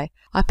 By the way,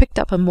 I picked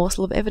up a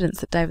morsel of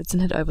evidence that Davidson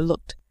had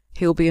overlooked.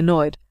 He will be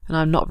annoyed, and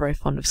I am not very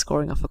fond of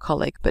scoring off a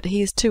colleague, but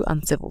he is too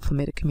uncivil for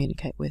me to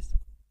communicate with."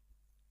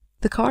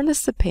 The coroner's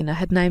subpoena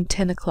had named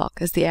 10 o'clock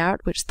as the hour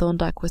at which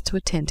Thorndyke was to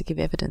attend to give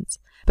evidence,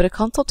 but a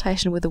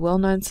consultation with a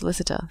well-known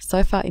solicitor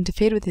so far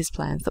interfered with his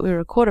plans that we were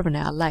a quarter of an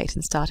hour late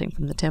in starting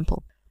from the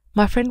Temple.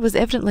 My friend was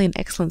evidently in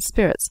excellent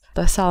spirits,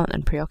 though silent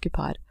and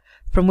preoccupied,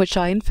 from which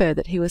I inferred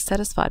that he was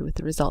satisfied with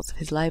the results of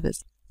his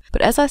labours.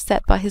 But as I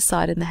sat by his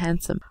side in the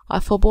hansom, I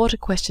forbore to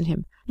question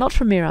him, not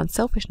from mere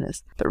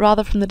unselfishness, but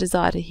rather from the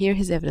desire to hear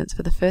his evidence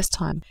for the first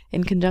time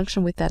in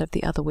conjunction with that of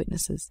the other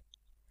witnesses.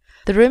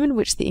 The room in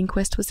which the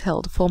inquest was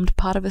held formed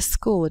part of a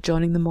school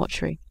adjoining the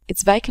mortuary.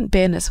 Its vacant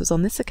bareness was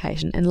on this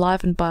occasion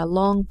enlivened by a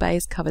long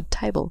baize-covered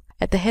table,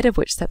 at the head of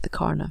which sat the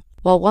coroner,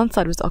 while one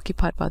side was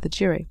occupied by the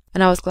jury,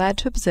 and I was glad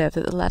to observe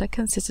that the latter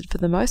consisted for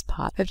the most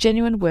part of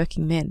genuine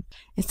working men,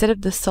 instead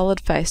of the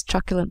solid-faced,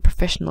 truculent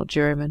professional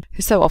jurymen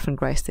who so often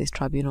grace these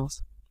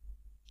tribunals.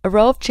 A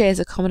row of chairs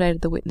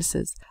accommodated the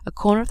witnesses. A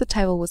corner of the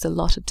table was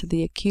allotted to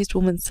the accused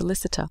woman's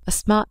solicitor, a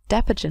smart,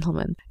 dapper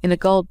gentleman in a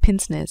gold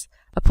pince-nez.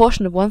 A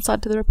portion of one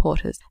side to the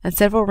reporters, and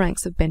several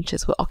ranks of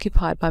benches were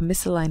occupied by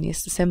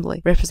miscellaneous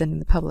assembly representing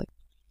the public.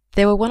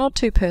 There were one or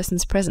two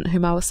persons present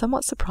whom I was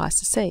somewhat surprised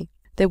to see.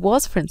 There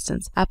was, for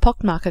instance, our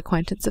pockmarked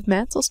acquaintance of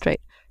Mansell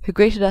Street, who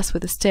greeted us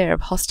with a stare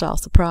of hostile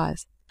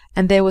surprise.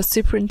 And there was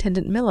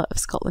Superintendent Miller of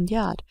Scotland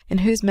Yard, in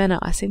whose manner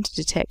I seemed to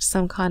detect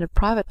some kind of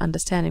private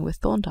understanding with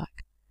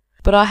Thorndyke.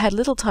 But I had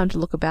little time to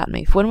look about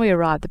me, for when we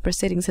arrived the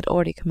proceedings had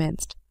already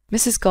commenced.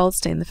 Mrs.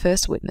 Goldstein, the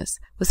first witness,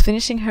 was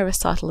finishing her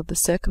recital of the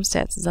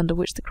circumstances under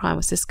which the crime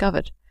was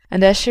discovered,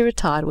 and as she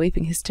retired,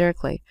 weeping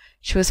hysterically,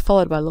 she was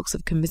followed by looks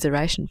of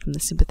commiseration from the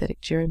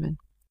sympathetic jurymen.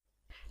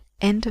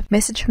 End of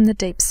Message from the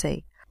Deep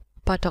Sea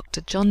by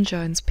Dr. John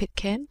Jones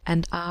Pitcairn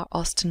and R.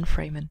 Austin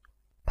Freeman.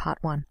 Part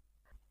 1.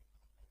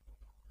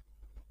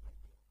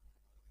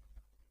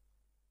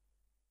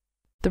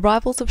 The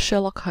Rivals of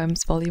Sherlock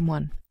Holmes, Volume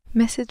 1.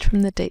 Message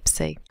from the Deep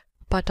Sea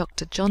by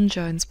Dr. John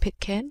Jones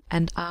Pitcairn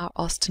and R.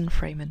 Austin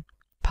Freeman.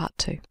 Part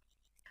 2.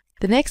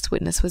 The next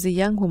witness was a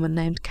young woman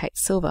named Kate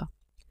Silver.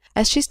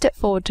 As she stepped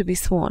forward to be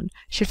sworn,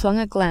 she flung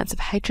a glance of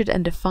hatred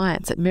and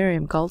defiance at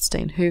Miriam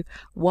Goldstein, who,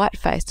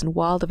 white-faced and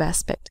wild of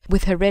aspect,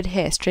 with her red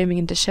hair streaming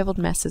in dishevelled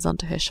masses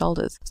onto her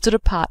shoulders, stood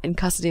apart in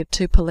custody of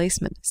two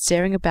policemen,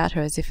 staring about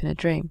her as if in a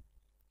dream.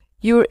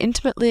 "You were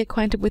intimately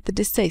acquainted with the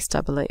deceased,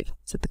 I believe,"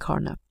 said the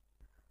coroner.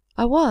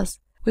 "I was.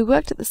 We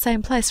worked at the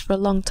same place for a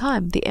long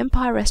time, the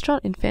Empire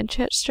Restaurant in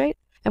Fenchurch Street,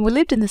 and we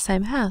lived in the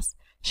same house.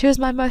 She was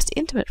my most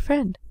intimate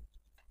friend."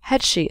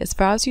 "Had she, as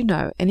far as you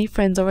know, any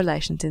friends or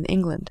relations in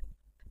England?"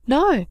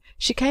 "No.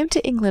 She came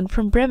to England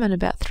from Bremen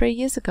about 3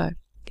 years ago.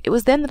 It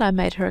was then that I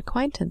made her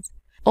acquaintance.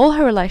 All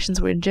her relations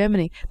were in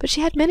Germany, but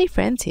she had many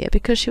friends here,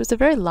 because she was a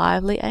very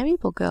lively,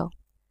 amiable girl."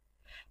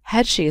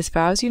 "Had she, as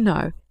far as you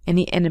know,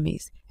 any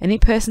enemies, any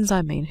persons,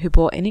 I mean, who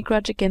bore any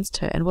grudge against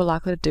her and were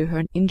likely to do her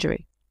an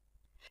injury?"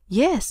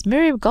 "Yes,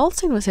 Miriam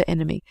Goldstein was her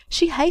enemy.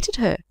 She hated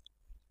her."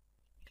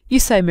 "You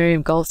say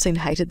Miriam Goldstein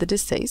hated the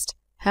deceased?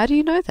 How do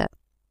you know that?"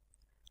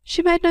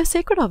 "She made no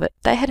secret of it.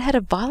 They had had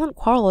a violent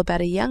quarrel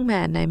about a young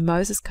man named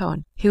Moses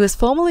Cohen. He was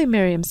formerly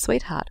Miriam's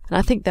sweetheart, and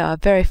I think they were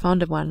very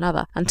fond of one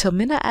another until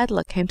Minna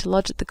Adler came to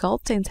lodge at the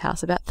Goldsteins'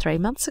 house about 3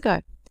 months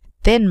ago.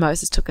 Then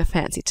Moses took a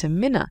fancy to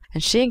Minna,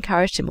 and she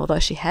encouraged him, although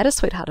she had a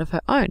sweetheart of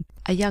her own,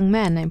 a young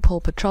man named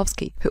Paul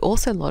Petrovsky, who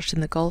also lodged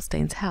in the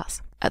Goldsteins'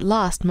 house. At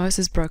last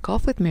Moses broke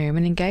off with Miriam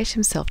and engaged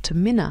himself to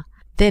Minna.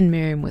 Then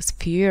Miriam was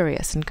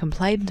furious and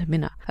complained to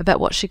Minna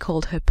about what she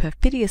called her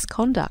perfidious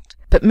conduct,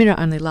 but Minna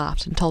only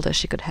laughed and told her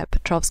she could have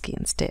Petrovsky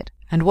instead."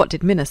 "And what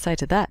did Minna say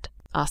to that?"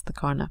 asked the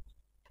coroner.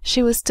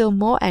 "She was still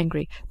more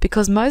angry,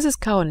 because Moses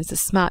Cohen is a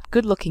smart,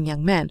 good-looking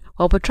young man,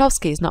 while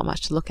Petrovsky is not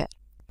much to look at.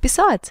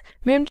 Besides,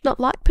 Miriam did not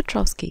like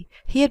Petrovsky.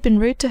 He had been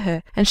rude to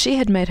her, and she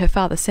had made her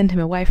father send him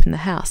away from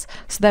the house,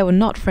 so they were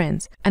not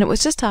friends, and it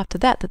was just after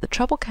that that the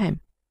trouble came."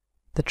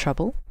 "The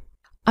trouble?"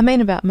 "I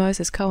mean about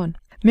Moses Cohen.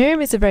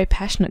 Miriam is a very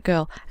passionate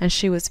girl, and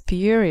she was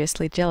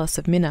furiously jealous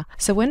of Minna,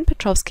 so when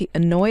Petrovsky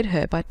annoyed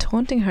her by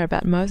taunting her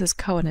about Moses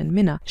Cohen and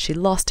Minna, she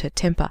lost her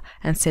temper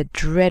and said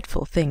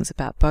dreadful things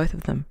about both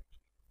of them."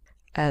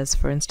 "As,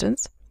 for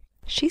instance?"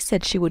 "She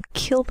said she would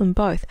kill them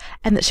both,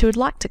 and that she would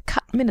like to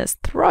cut Minna's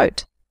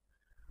throat."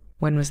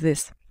 "When was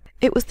this?"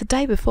 "It was the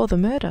day before the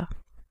murder."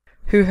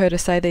 "Who heard her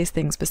say these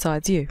things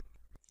besides you?"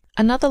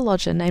 "Another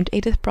lodger named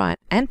Edith Bryant,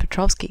 and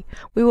Petrovsky.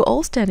 We were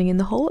all standing in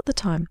the hall at the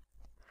time."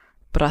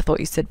 "But I thought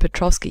you said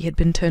Petrovsky had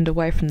been turned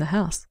away from the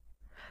house."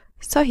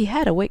 "So he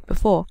had a week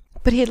before,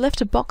 but he had left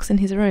a box in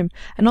his room,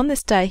 and on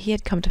this day he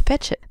had come to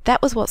fetch it.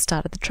 That was what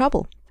started the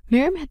trouble.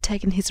 Miriam had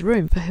taken his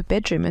room for her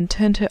bedroom and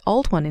turned her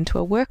old one into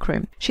a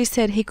workroom. She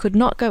said he could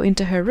not go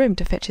into her room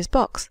to fetch his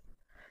box."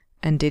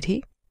 "And did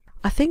he?"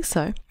 "I think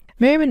so.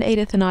 Miriam and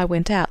Edith and I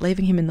went out,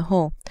 leaving him in the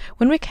hall.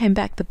 When we came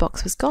back the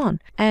box was gone,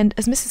 and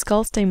as Mrs.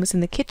 Goldstein was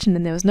in the kitchen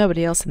and there was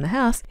nobody else in the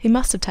house, he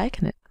must have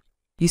taken it."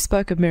 "You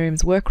spoke of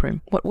Miriam's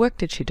workroom. What work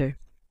did she do?"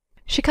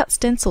 "She cut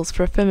stencils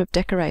for a firm of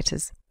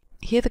decorators."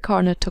 Here the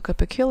coroner took a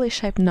peculiarly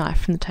shaped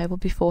knife from the table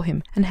before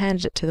him and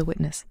handed it to the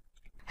witness.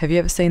 "Have you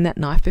ever seen that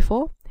knife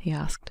before?" he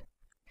asked.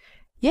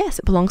 "Yes,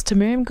 it belongs to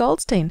Miriam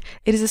Goldstein.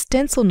 It is a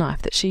stencil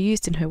knife that she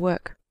used in her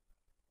work."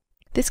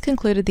 This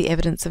concluded the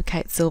evidence of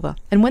Kate Silver,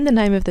 and when the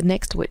name of the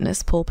next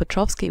witness, Paul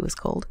Petrovsky, was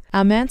called,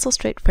 our Mansell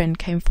Street friend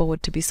came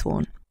forward to be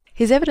sworn.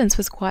 His evidence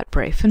was quite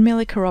brief and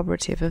merely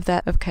corroborative of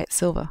that of Kate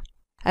Silver,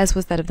 as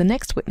was that of the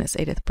next witness,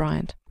 Edith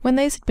Bryant. When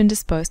these had been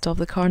disposed of,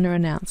 the coroner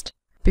announced,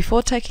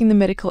 "Before taking the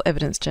medical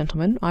evidence,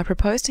 gentlemen, I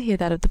propose to hear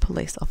that of the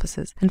police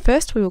officers, and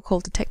first we will call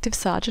Detective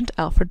Sergeant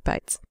Alfred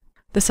Bates."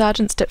 The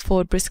sergeant stepped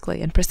forward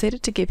briskly and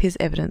proceeded to give his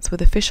evidence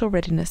with official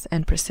readiness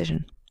and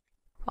precision.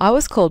 "I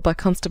was called by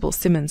Constable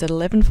Simmons at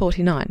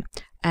 11:49,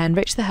 and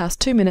reached the house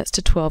 2 minutes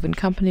to 12 in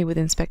company with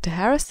Inspector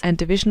Harris and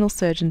Divisional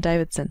Surgeon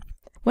Davidson.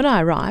 When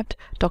I arrived,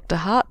 Dr.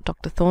 Hart,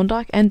 Dr.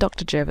 Thorndyke, and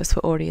Dr. Jervis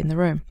were already in the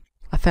room.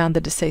 I found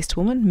the deceased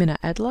woman, Minna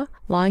Adler,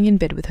 lying in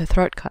bed with her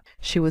throat cut.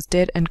 She was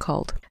dead and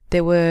cold.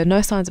 There were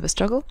no signs of a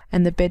struggle,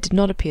 and the bed did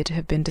not appear to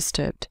have been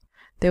disturbed.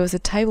 There was a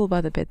table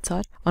by the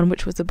bedside, on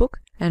which was a book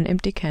and an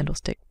empty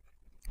candlestick.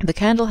 The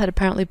candle had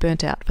apparently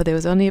burnt out, for there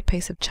was only a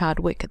piece of charred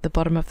wick at the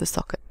bottom of the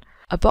socket.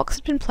 A box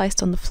had been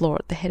placed on the floor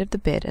at the head of the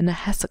bed, and a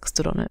hassock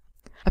stood on it.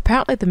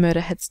 Apparently the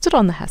murderer had stood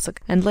on the hassock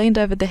and leaned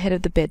over the head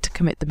of the bed to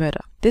commit the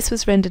murder. This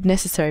was rendered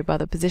necessary by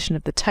the position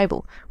of the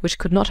table, which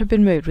could not have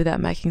been moved without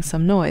making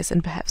some noise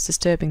and perhaps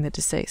disturbing the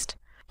deceased.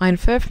 I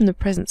infer from the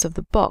presence of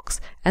the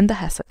box and the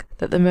hassock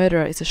that the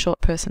murderer is a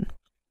short person.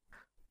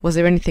 Was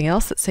there anything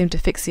else that seemed to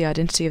fix the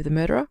identity of the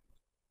murderer?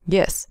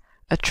 Yes.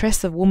 A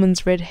tress of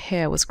woman's red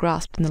hair was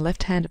grasped in the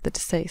left hand of the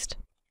deceased.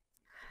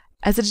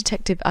 As the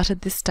detective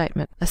uttered this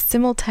statement, a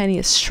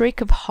simultaneous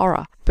shriek of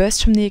horror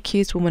burst from the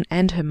accused woman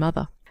and her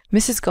mother.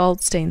 Mrs.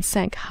 Goldstein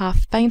sank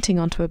half fainting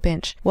onto a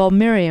bench, while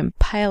Miriam,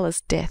 pale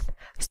as death,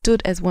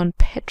 stood as one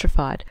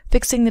petrified,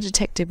 fixing the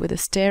detective with a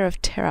stare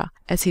of terror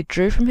as he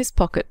drew from his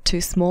pocket 2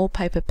 small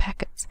paper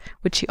packets,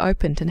 which he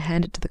opened and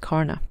handed to the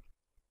coroner.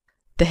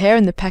 "The hair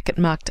in the packet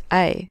marked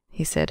A,"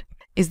 he said,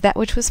 "is that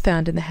which was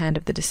found in the hand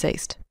of the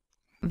deceased.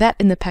 That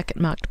in the packet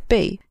marked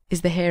B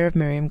is the hair of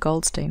Miriam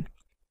Goldstein."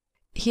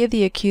 Here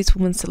the accused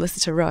woman's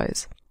solicitor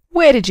rose.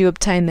 "Where did you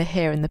obtain the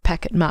hair in the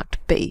packet marked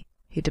B?"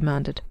 he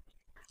demanded.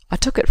 "I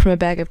took it from a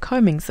bag of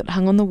combings that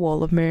hung on the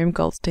wall of Miriam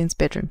Goldstein's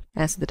bedroom,"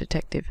 answered the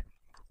detective.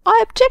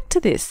 "I object to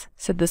this,"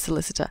 said the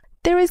solicitor.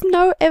 "There is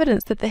no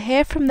evidence that the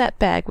hair from that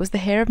bag was the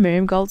hair of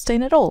Miriam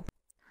Goldstein at all."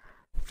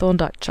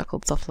 Thorndyke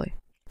chuckled softly.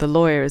 "The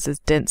lawyer is as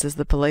dense as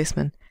the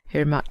policeman," he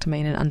remarked to me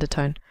in an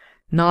undertone.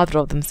 "Neither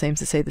of them seems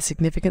to see the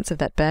significance of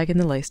that bag in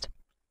the least."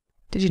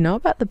 "Did you know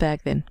about the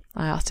bag, then?"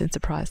 I asked in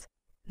surprise.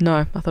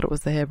 "No, I thought it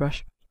was the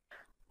hairbrush."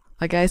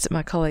 I gazed at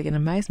my colleague in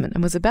amazement,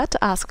 and was about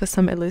to ask for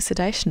some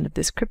elucidation of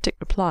this cryptic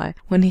reply,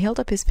 when he held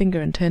up his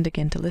finger and turned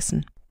again to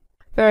listen.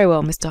 "Very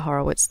well, Mr.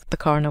 Horowitz," the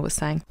coroner was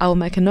saying. "I will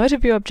make a note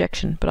of your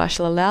objection, but I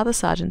shall allow the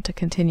sergeant to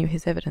continue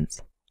his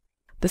evidence."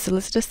 The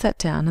solicitor sat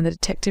down, and the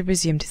detective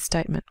resumed his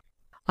statement.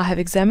 "I have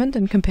examined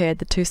and compared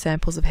the 2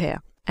 samples of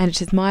hair, and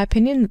it is my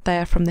opinion that they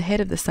are from the head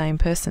of the same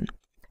person.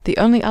 The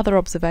only other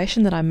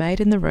observation that I made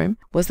in the room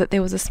was that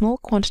there was a small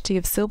quantity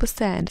of silver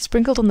sand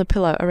sprinkled on the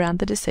pillow around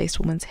the deceased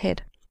woman's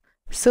head."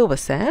 "Silver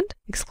sand?"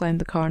 exclaimed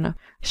the coroner.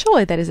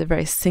 "Surely that is a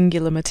very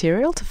singular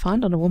material to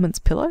find on a woman's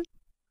pillow?"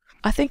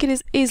 "I think it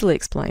is easily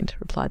explained,"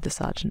 replied the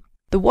sergeant.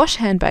 "The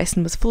wash-hand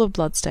basin was full of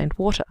blood-stained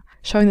water,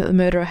 showing that the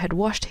murderer had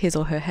washed his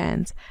or her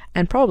hands,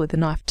 and probably the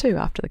knife too,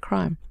 after the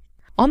crime.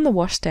 On the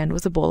washstand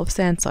was a ball of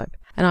sand-soap,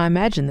 and I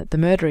imagine that the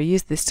murderer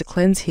used this to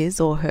cleanse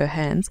his or her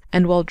hands,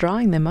 and while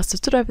drying them must have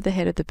stood over the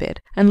head of the bed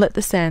and let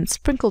the sand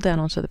sprinkle down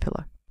onto the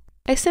pillow."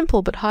 "A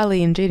simple but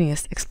highly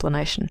ingenious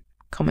explanation,"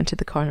 commented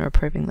the coroner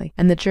approvingly,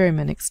 and the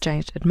jurymen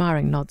exchanged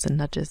admiring nods and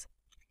nudges.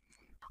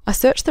 "I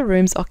searched the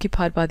rooms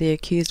occupied by the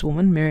accused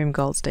woman, Miriam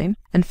Goldstein,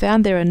 and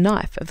found there a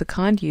knife of the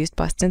kind used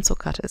by stencil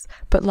cutters,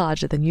 but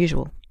larger than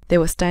usual. There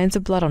were stains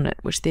of blood on it,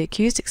 which the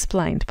accused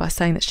explained by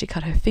saying that she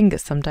cut her finger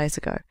some days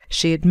ago.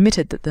 She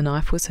admitted that the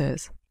knife was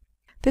hers."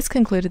 This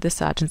concluded the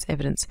sergeant's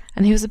evidence,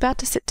 and he was about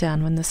to sit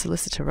down when the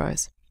solicitor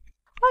rose.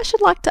 "I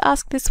should like to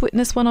ask this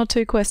witness 1 or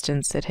 2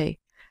 questions," said he,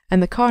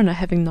 and the coroner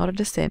having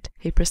nodded assent,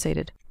 he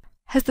proceeded.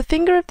 "Has the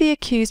finger of the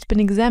accused been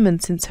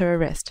examined since her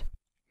arrest?"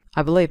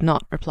 "I believe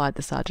not," replied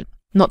the sergeant.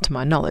 "Not to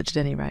my knowledge,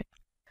 at any rate."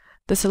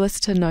 The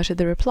solicitor noted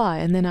the reply,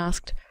 and then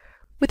asked,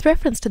 "With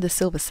reference to the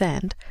silver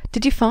sand,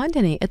 did you find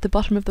any at the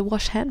bottom of the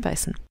wash-hand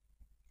basin?"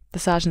 The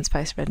sergeant's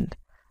face reddened.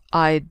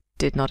 "I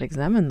did not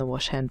examine the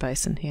wash-hand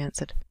basin," he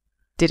answered.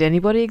 "Did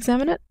anybody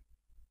examine it?"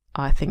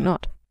 "I think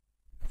not."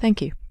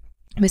 "Thank you."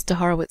 Mr.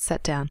 Horowitz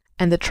sat down,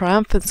 and the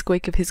triumphant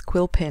squeak of his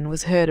quill pen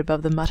was heard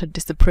above the muttered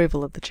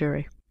disapproval of the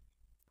jury.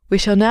 "We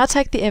shall now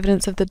take the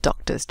evidence of the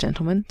doctors,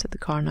 gentlemen," said the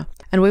coroner,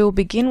 "and we will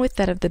begin with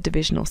that of the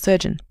divisional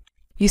surgeon.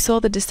 You saw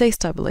the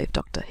deceased, I believe,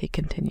 doctor," he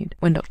continued,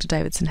 when Dr.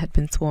 Davidson had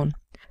been sworn,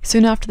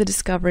 "soon after the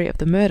discovery of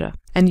the murder,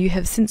 and you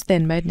have since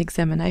then made an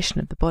examination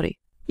of the body."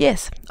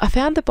 "Yes, I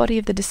found the body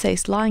of the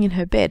deceased lying in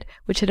her bed,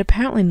 which had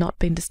apparently not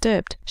been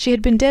disturbed. She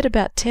had been dead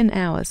about 10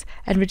 hours,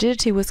 and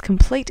rigidity was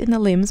complete in the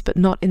limbs but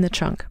not in the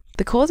trunk.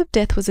 The cause of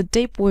death was a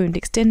deep wound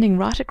extending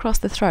right across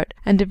the throat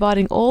and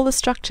dividing all the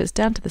structures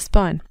down to the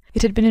spine.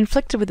 It had been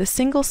inflicted with a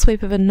single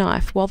sweep of a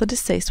knife while the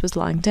deceased was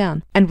lying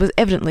down, and was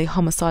evidently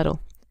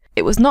homicidal.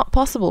 It was not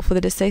possible for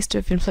the deceased to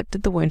have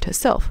inflicted the wound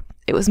herself.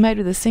 It was made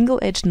with a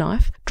single-edged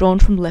knife, drawn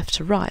from left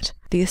to right.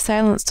 The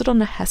assailant stood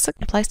on a hassock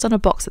placed on a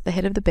box at the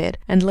head of the bed,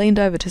 and leaned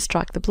over to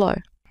strike the blow.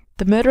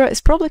 The murderer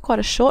is probably quite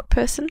a short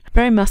person,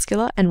 very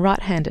muscular, and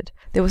right-handed.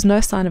 There was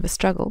no sign of a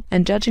struggle,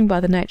 and judging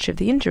by the nature of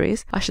the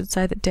injuries, I should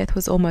say that death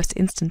was almost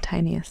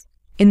instantaneous.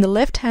 In the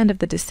left hand of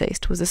the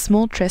deceased was a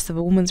small tress of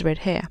a woman's red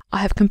hair. I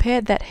have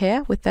compared that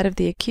hair with that of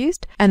the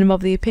accused, and am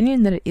of the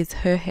opinion that it is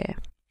her hair."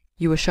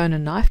 "You were shown a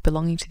knife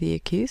belonging to the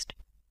accused?"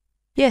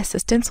 "Yes, a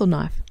stencil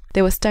knife.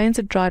 There were stains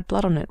of dried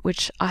blood on it,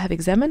 which I have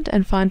examined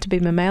and find to be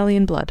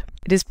mammalian blood.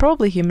 It is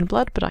probably human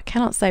blood, but I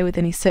cannot say with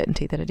any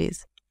certainty that it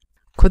is."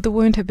 "Could the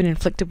wound have been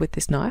inflicted with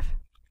this knife?"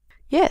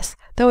 "Yes,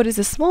 though it is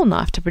a small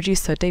knife to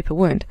produce so deep a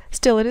wound,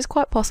 still it is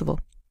quite possible."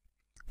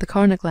 The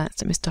coroner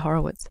glanced at Mr.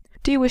 Horowitz.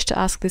 "Do you wish to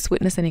ask this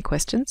witness any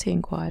questions?" he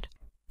inquired.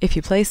 "If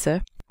you please,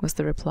 sir," was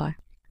the reply.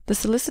 The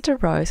solicitor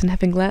rose, and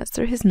having glanced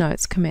through his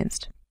notes,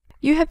 commenced.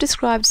 "You have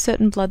described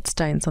certain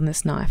bloodstains on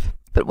this knife,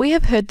 but we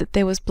have heard that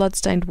there was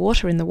blood-stained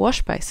water in the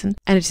wash-basin,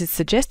 and it is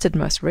suggested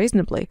most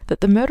reasonably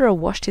that the murderer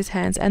washed his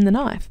hands and the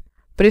knife.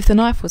 But if the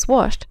knife was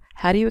washed,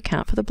 how do you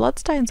account for the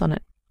bloodstains on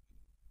it?"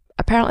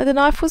 "Apparently the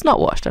knife was not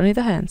washed, only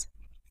the hands."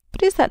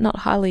 "But is that not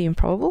highly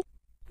improbable?"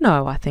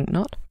 "No, I think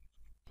not."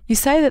 "You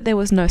say that there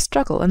was no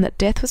struggle, and that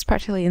death was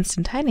practically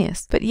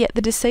instantaneous, but yet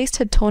the deceased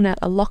had torn out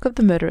a lock of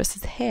the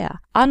murderess's hair.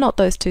 Are not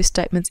those two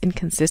statements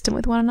inconsistent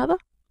with one another?"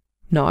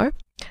 "No.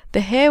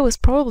 The hair was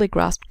probably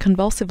grasped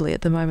convulsively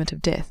at the moment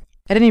of death.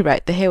 At any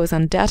rate, the hair was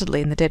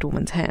undoubtedly in the dead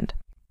woman's hand."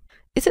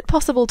 "Is it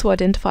possible to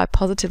identify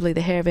positively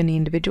the hair of any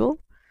individual?"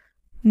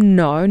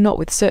 "No, not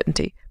with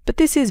certainty, but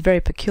this is very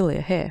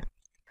peculiar hair."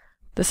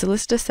 The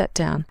solicitor sat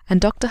down,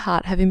 and Dr.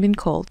 Hart having been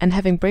called, and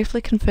having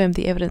briefly confirmed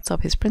the evidence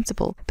of his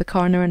principal, the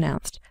coroner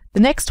announced, "The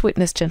next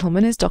witness,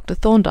 gentlemen, is Dr.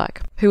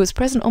 Thorndyke, who was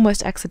present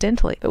almost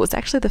accidentally, but was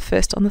actually the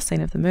first on the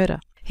scene of the murder.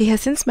 He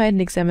has since made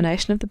an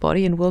examination of the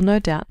body, and will, no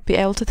doubt, be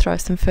able to throw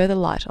some further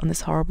light on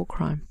this horrible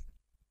crime."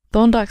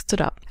 Thorndyke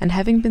stood up, and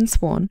having been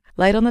sworn,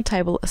 laid on the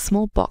table a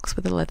small box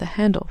with a leather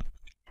handle.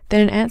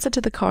 Then, in answer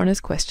to the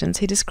coroner's questions,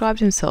 he described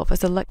himself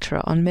as a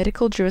lecturer on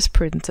medical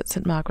jurisprudence at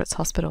St. Margaret's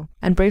Hospital,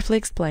 and briefly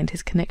explained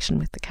his connection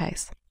with the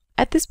case.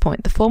 At this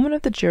point, the foreman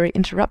of the jury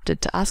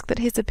interrupted to ask that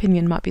his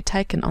opinion might be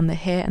taken on the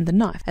hair and the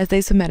knife, as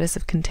these were matters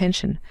of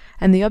contention,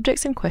 and the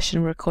objects in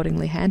question were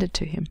accordingly handed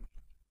to him.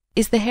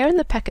 "Is the hair in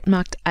the packet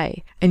marked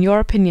A, in your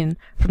opinion,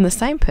 from the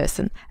same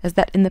person as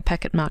that in the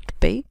packet marked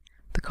B?"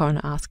 the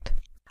coroner asked.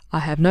 "I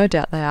have no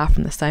doubt they are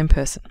from the same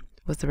person,"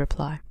 was the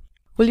reply.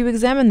 "Will you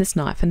examine this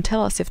knife and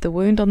tell us if the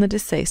wound on the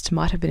deceased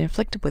might have been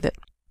inflicted with it?"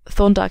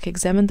 Thorndyke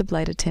examined the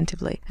blade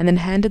attentively, and then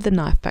handed the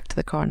knife back to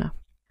the coroner.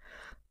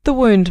 "The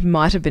wound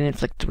might have been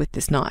inflicted with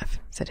this knife,"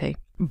 said he,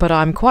 "but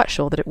I am quite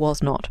sure that it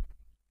was not."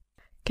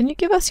 "Can you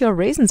give us your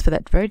reasons for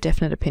that very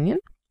definite opinion?"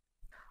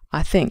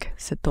 "I think,"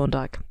 said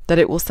Thorndyke, "that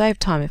it will save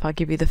time if I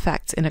give you the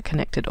facts in a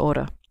connected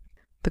order."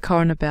 The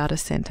coroner bowed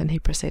assent, and he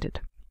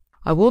proceeded.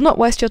 "I will not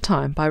waste your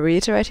time by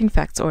reiterating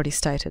facts already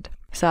stated.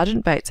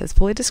 Sergeant Bates has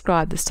fully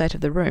described the state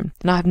of the room,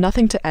 and I have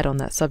nothing to add on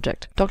that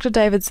subject. Dr.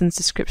 Davidson's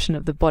description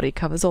of the body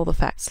covers all the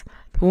facts.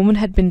 The woman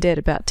had been dead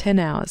about 10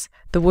 hours.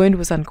 The wound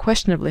was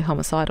unquestionably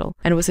homicidal,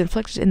 and was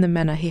inflicted in the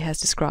manner he has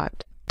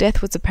described.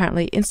 Death was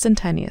apparently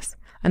instantaneous,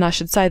 and I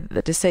should say that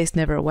the deceased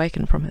never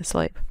awakened from her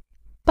sleep."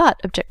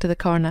 "But," objected the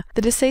coroner,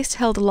 "the deceased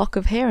held a lock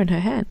of hair in her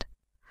hand."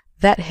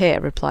 "That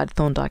hair," replied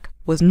Thorndyke,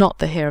 "was not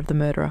the hair of the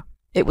murderer.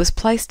 It was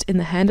placed in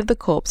the hand of the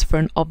corpse for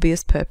an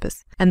obvious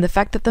purpose, and the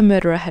fact that the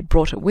murderer had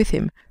brought it with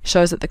him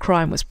shows that the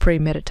crime was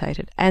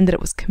premeditated, and that it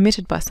was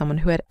committed by someone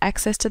who had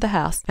access to the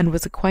house and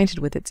was acquainted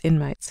with its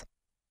inmates."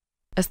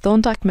 As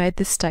Thorndyke made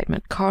this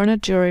statement, coroner,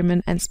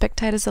 jurymen, and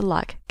spectators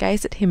alike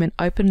gazed at him in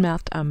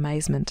open-mouthed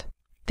amazement.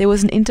 There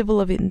was an interval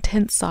of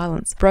intense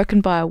silence,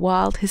 broken by a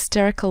wild,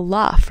 hysterical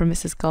laugh from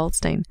Mrs.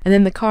 Goldstein, and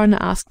then the coroner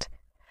asked,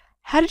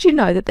 "How did you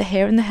know that the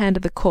hair in the hand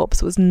of the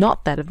corpse was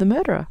not that of the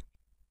murderer?"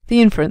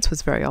 The inference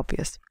was very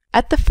obvious.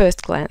 At the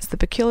first glance, the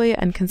peculiar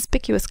and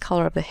conspicuous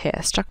colour of the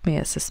hair struck me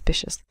as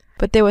suspicious.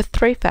 But there were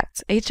 3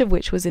 facts, each of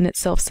which was in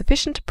itself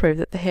sufficient to prove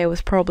that the hair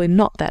was probably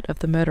not that of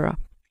the murderer.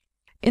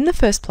 In the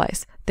first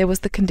place, there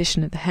was the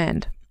condition of the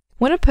hand.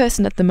 When a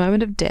person at the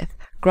moment of death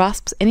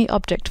grasps any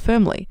object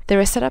firmly, there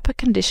is set up a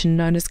condition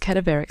known as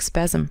cadaveric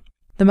spasm.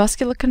 The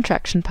muscular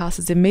contraction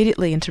passes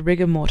immediately into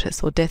rigor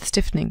mortis, or death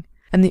stiffening,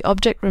 and the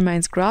object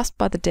remains grasped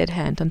by the dead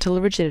hand until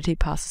the rigidity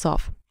passes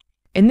off.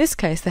 In this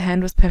case the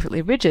hand was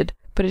perfectly rigid,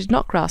 but it did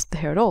not grasp the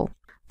hair at all.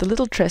 The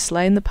little tress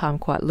lay in the palm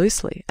quite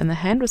loosely, and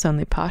the hand was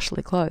only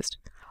partially closed.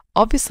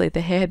 Obviously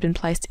the hair had been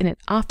placed in it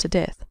after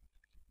death.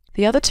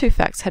 The other 2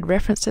 facts had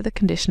reference to the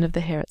condition of the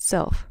hair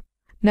itself.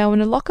 Now,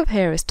 when a lock of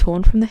hair is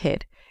torn from the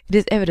head, it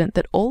is evident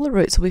that all the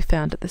roots will be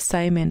found at the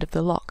same end of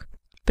the lock.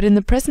 But in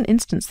the present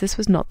instance this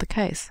was not the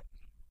case.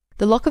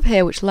 The lock of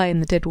hair which lay in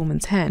the dead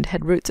woman's hand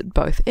had roots at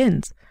both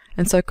ends,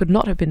 and so could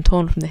not have been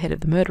torn from the head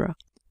of the murderer.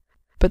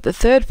 But the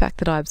third fact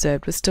that I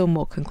observed was still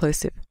more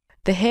conclusive.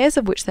 The hairs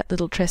of which that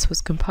little tress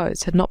was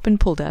composed had not been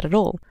pulled out at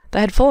all.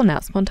 They had fallen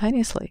out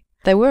spontaneously.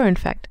 They were, in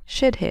fact,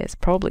 shed hairs,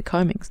 probably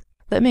combings.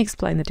 Let me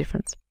explain the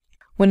difference.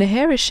 When a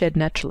hair is shed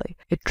naturally,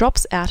 it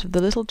drops out of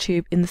the little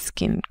tube in the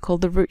skin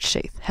called the root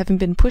sheath, having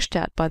been pushed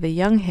out by the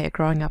young hair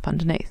growing up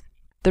underneath.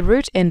 The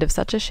root end of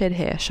such a shed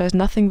hair shows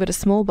nothing but a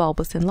small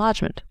bulbous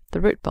enlargement, the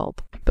root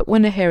bulb. But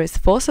when a hair is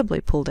forcibly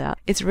pulled out,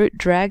 its root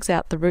drags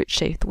out the root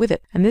sheath with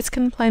it, and this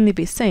can plainly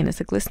be seen as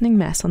a glistening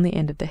mass on the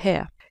end of the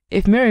hair.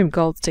 If Miriam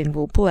Goldstein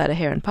will pull out a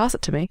hair and pass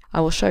it to me,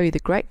 I will show you the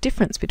great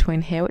difference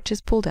between hair which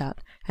is pulled out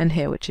and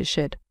hair which is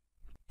shed.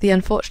 The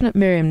unfortunate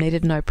Miriam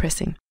needed no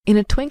pressing. In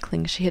a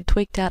twinkling she had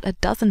tweaked out a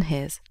dozen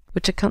hairs,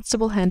 which a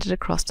constable handed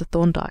across to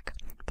Thorndyke,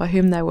 by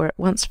whom they were at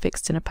once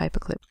fixed in a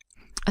paperclip.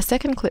 A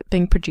second clip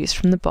being produced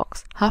from the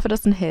box,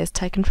 6 hairs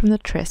taken from the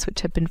tress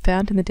which had been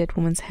found in the dead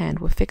woman's hand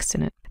were fixed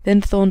in it.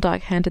 Then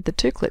Thorndyke handed the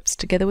 2 clips,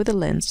 together with a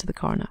lens, to the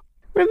coroner.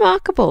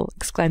 "Remarkable!"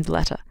 exclaimed the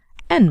latter,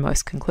 "and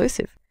most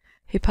conclusive."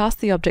 He passed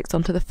the objects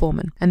on to the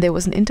foreman, and there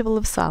was an interval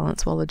of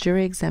silence while the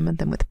jury examined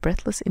them with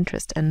breathless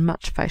interest and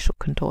much facial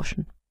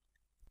contortion.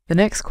 "The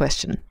next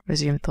question,"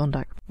 resumed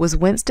Thorndyke, "was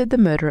whence did the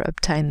murderer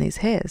obtain these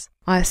hairs?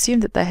 I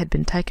assumed that they had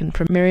been taken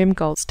from Miriam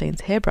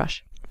Goldstein's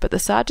hairbrush, but the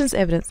sergeant's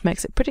evidence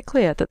makes it pretty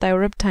clear that they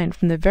were obtained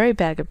from the very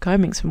bag of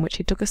combings from which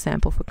he took a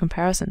sample for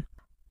comparison."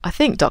 "I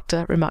think,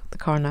 Doctor," remarked the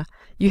coroner,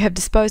 "you have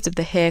disposed of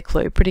the hair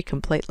clue pretty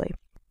completely.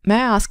 May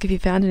I ask if you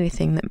found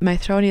anything that may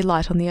throw any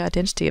light on the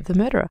identity of the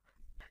murderer?"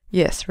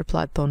 "Yes,"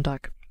 replied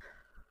Thorndyke.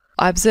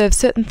 "I observed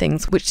certain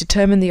things which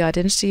determine the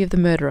identity of the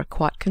murderer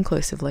quite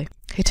conclusively."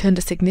 He turned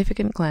a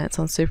significant glance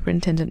on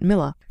Superintendent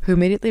Miller, who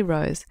immediately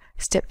rose,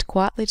 stepped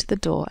quietly to the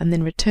door, and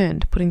then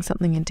returned, putting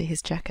something into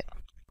his jacket.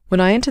 "When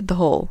I entered the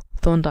hall,"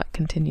 Thorndyke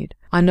continued,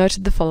 "I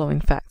noted the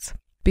following facts.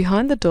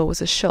 Behind the door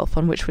was a shelf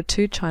on which were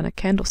 2 china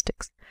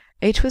candlesticks.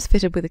 Each was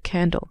fitted with a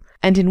candle,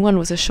 and in one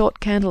was a short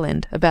candle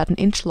end about an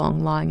inch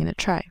long lying in a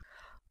tray.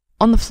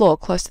 On the floor,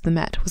 close to the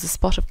mat, was a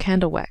spot of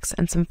candle wax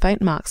and some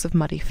faint marks of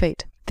muddy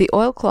feet. The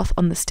oilcloth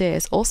on the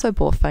stairs also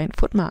bore faint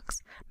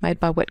footmarks,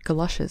 made by wet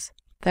galoshes.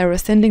 They were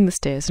ascending the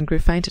stairs and grew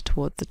fainter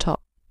towards the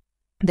top.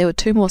 There were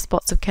 2 more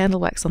spots of candle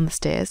wax on the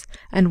stairs,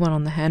 and one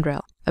on the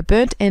handrail, a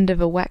burnt end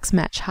of a wax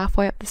match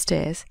halfway up the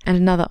stairs, and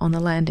another on the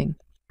landing.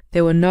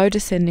 There were no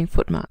descending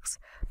footmarks,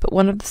 but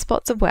one of the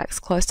spots of wax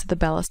close to the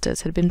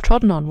balusters had been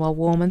trodden on while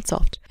warm and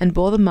soft, and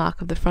bore the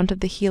mark of the front of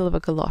the heel of a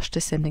galosh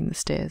descending the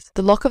stairs.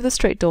 The lock of the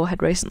street door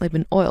had recently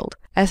been oiled,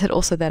 as had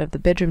also that of the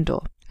bedroom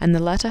door, and the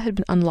latter had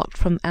been unlocked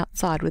from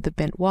outside with a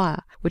bent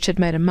wire, which had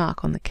made a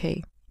mark on the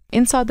key.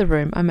 Inside the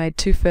room I made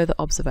 2 further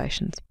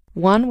observations.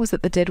 One was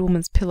that the dead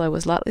woman's pillow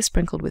was lightly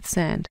sprinkled with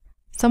sand,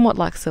 somewhat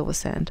like silver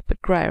sand,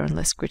 but greyer and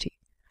less gritty.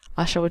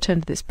 I shall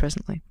return to this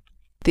presently.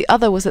 The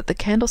other was that the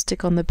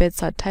candlestick on the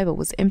bedside table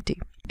was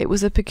empty. It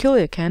was a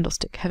peculiar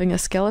candlestick, having a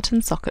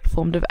skeleton socket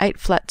formed of 8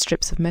 flat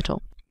strips of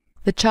metal.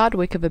 The charred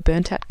wick of a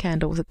burnt-out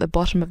candle was at the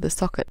bottom of the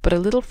socket, but a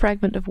little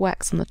fragment of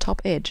wax on the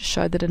top edge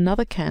showed that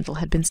another candle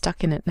had been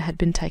stuck in it and had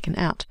been taken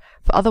out,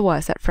 for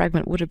otherwise that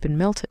fragment would have been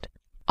melted.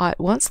 I at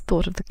once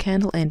thought of the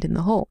candle end in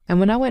the hall, and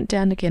when I went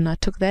down again I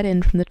took that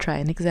end from the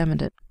tray and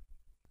examined it.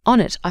 On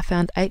it I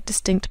found 8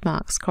 distinct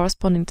marks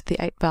corresponding to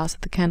the 8 bars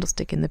of the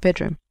candlestick in the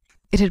bedroom.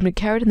 It had been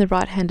carried in the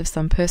right hand of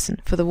some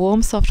person, for the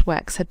warm, soft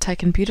wax had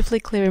taken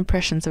beautifully clear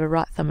impressions of a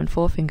right thumb and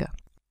forefinger.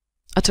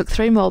 I took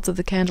 3 moulds of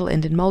the candle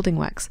end in moulding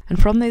wax,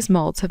 and from these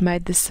moulds have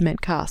made this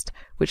cement cast,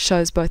 which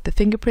shows both the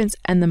fingerprints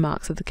and the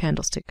marks of the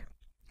candlestick."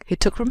 He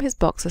took from his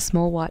box a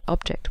small white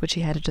object, which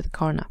he handed to the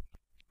coroner.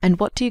 "And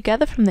what do you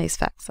gather from these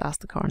facts?"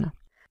 asked the coroner.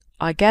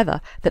 "I gather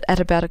that at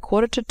about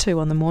 1:45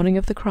 on the morning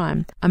of the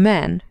crime, a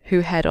man, who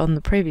had on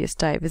the previous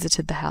day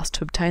visited the house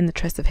to obtain the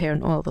tress of hair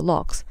and oil the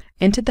locks,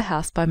 entered the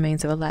house by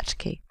means of a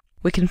latchkey.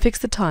 We can fix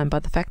the time by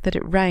the fact that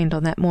it rained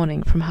on that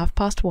morning from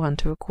 1:30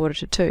 to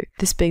 1:45,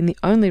 this being the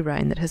only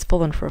rain that has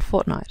fallen for a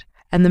fortnight,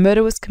 and the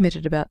murder was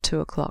committed about 2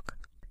 o'clock.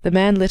 The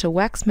man lit a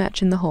wax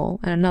match in the hall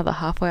and another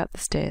halfway up the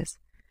stairs.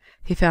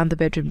 He found the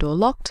bedroom door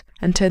locked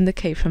and turned the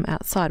key from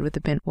outside with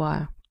the bent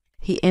wire.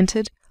 He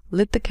entered,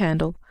 lit the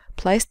candle,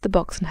 placed the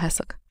box and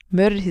hassock,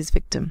 murdered his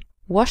victim,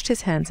 washed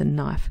his hands and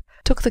knife,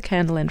 took the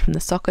candle end from the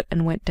socket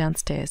and went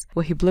downstairs,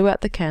 where he blew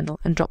out the candle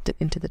and dropped it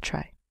into the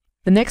tray.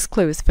 The next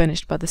clue is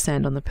furnished by the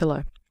sand on the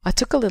pillow. I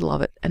took a little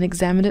of it and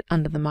examined it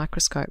under the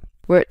microscope,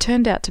 where it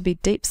turned out to be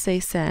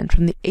deep-sea sand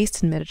from the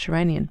eastern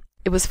Mediterranean.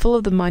 It was full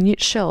of the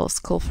minute shells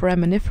called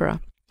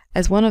foraminifera.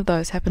 As one of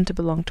those happened to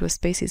belong to a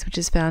species which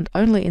is found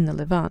only in the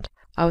Levant,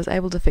 I was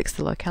able to fix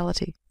the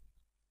locality.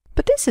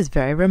 "But this is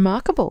very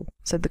remarkable,"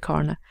 said the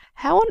coroner.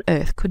 "How on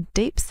earth could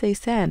deep-sea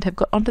sand have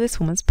got onto this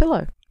woman's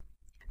pillow?"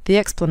 "The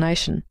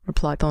explanation,"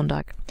 replied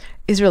Thorndyke,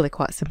 "is really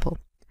quite simple.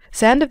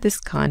 Sand of this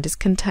kind is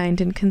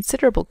contained in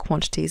considerable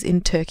quantities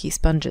in Turkey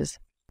sponges.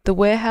 The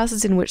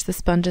warehouses in which the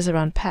sponges are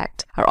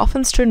unpacked are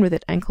often strewn with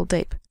it ankle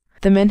deep.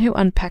 The men who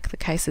unpack the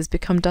cases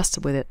become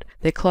dusted with it,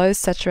 their clothes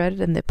saturated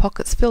and their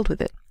pockets filled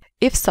with it.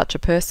 If such a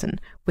person,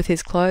 with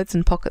his clothes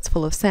and pockets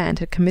full of sand,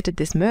 had committed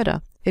this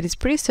murder, it is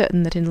pretty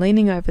certain that in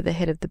leaning over the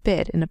head of the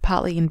bed in a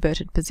partly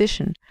inverted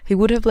position, he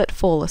would have let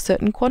fall a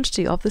certain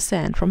quantity of the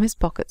sand from his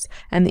pockets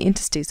and the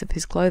interstices of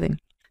his clothing.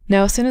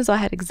 Now, as soon as I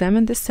had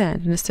examined this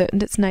sand and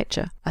ascertained its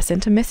nature, I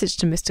sent a message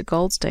to Mr.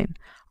 Goldstein,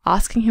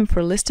 asking him for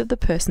a list of the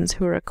persons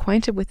who were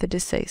acquainted with the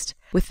deceased,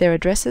 with their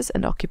addresses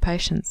and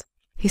occupations.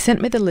 He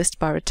sent me the list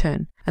by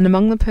return, and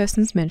among the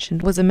persons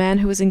mentioned was a man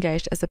who was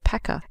engaged as a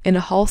packer in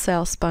a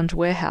wholesale sponge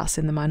warehouse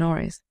in the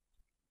Minories.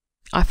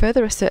 I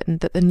further ascertained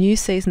that the new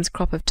season's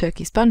crop of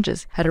Turkey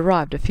sponges had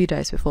arrived a few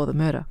days before the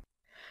murder.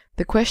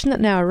 The question that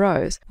now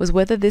arose was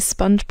whether this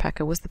sponge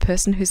packer was the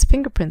person whose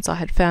fingerprints I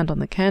had found on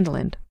the candle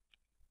end.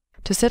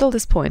 To settle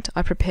this point,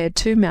 I prepared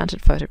 2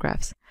 mounted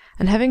photographs,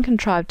 and having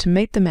contrived to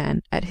meet the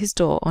man at his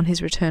door on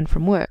his return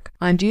from work,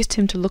 I induced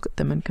him to look at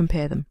them and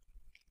compare them.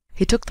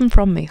 He took them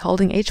from me,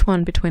 holding each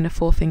one between a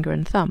forefinger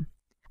and thumb.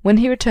 When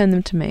he returned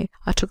them to me,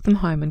 I took them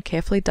home and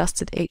carefully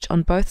dusted each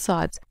on both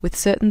sides with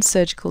certain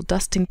surgical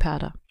dusting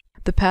powder.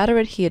 The powder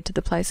adhered to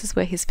the places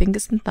where his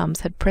fingers and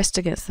thumbs had pressed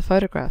against the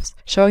photographs,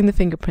 showing the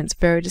fingerprints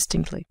very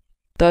distinctly.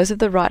 Those of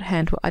the right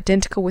hand were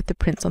identical with the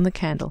prints on the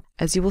candle,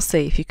 as you will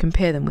see if you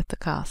compare them with the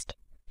cast.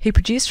 He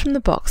produced from the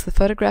box the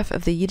photograph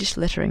of the Yiddish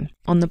lettering,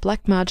 on the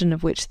black margin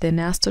of which there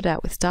now stood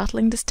out with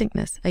startling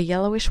distinctness a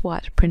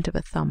yellowish-white print of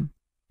a thumb.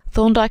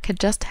 Thorndyke had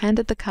just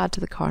handed the card to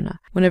the coroner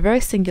when a very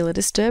singular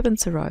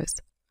disturbance arose.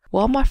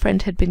 While my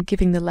friend had been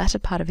giving the latter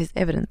part of his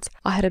evidence,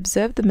 I had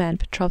observed the man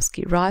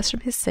Petrovsky rise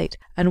from his seat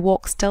and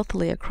walk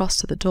stealthily across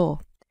to the door.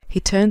 He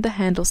turned the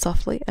handle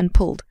softly and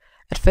pulled,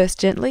 at first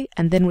gently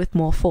and then with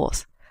more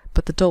force,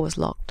 but the door was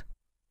locked.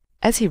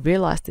 As he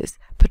realized this,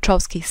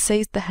 Petrovsky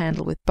seized the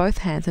handle with both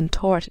hands and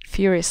tore at it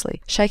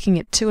furiously, shaking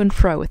it to and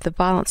fro with the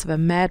violence of a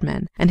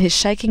madman, and his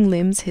shaking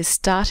limbs, his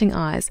starting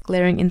eyes,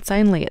 glaring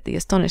insanely at the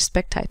astonished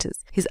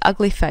spectators, his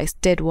ugly face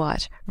dead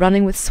white,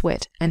 running with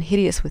sweat, and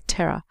hideous with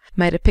terror,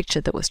 made a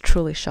picture that was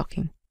truly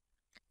shocking.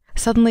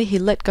 Suddenly he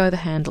let go the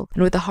handle,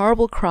 and with a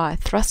horrible cry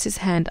thrust his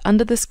hand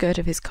under the skirt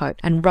of his coat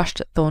and rushed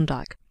at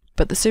Thorndyke.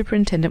 But the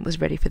superintendent was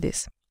ready for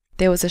this.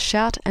 There was a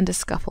shout and a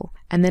scuffle,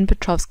 and then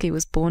Petrovsky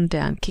was borne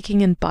down,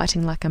 kicking and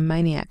biting like a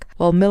maniac,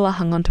 while Miller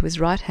hung on to his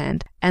right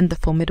hand and the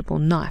formidable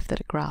knife that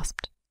it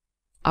grasped.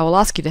 "I will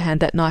ask you to hand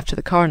that knife to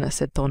the coroner,"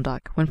 said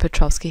Thorndyke, when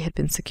Petrovsky had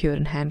been secured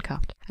and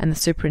handcuffed, and the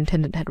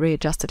superintendent had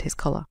readjusted his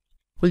collar.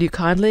 "Will you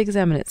kindly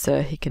examine it,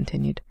 sir," he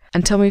continued,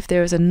 "and tell me if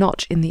there is a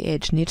notch in the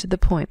edge near to the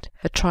point,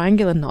 a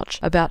triangular notch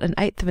about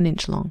 1/8 of an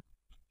inch long?"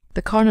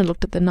 The coroner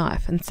looked at the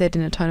knife and said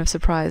in a tone of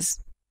surprise,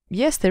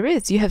 "Yes, there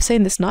is. You have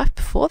seen this knife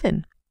before,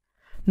 then?"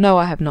 "No,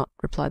 I have not,"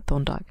 replied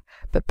Thorndyke,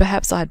 "but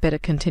perhaps I had better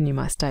continue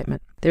my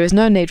statement. There is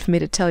no need for me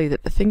to tell you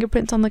that the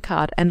fingerprints on the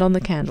card and on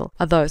the candle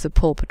are those of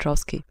Paul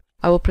Petrovsky.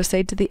 I will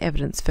proceed to the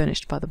evidence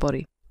furnished by the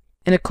body.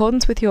 In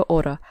accordance with your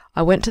order,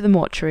 I went to the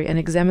mortuary and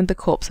examined the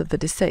corpse of the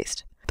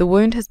deceased. The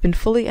wound has been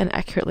fully and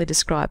accurately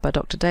described by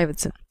Dr.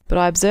 Davidson, but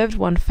I observed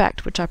one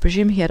fact which I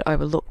presume he had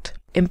overlooked.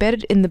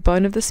 Embedded in the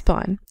bone of the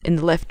spine, in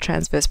the left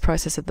transverse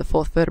process of the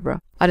fourth vertebra,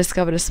 I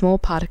discovered a small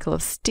particle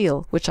of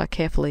steel which I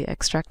carefully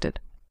extracted."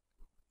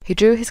 He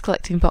drew his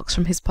collecting box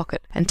from his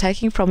pocket, and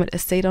taking from it a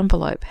seed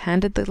envelope,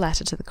 handed the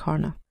latter to the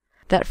coroner.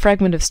 "That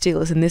fragment of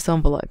steel is in this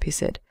envelope," he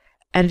said,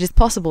 "and it is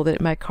possible that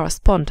it may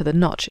correspond to the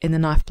notch in the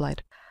knife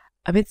blade."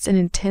 Amidst an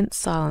intense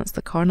silence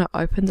the coroner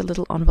opened the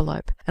little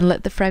envelope and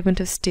let the fragment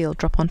of steel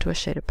drop onto a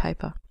sheet of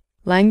paper.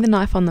 Laying the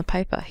knife on the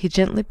paper, he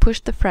gently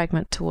pushed the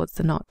fragment towards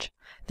the notch.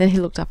 Then he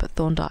looked up at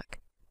Thorndyke.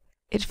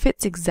 "It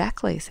fits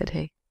exactly," said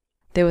he.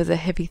 There was a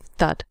heavy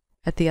thud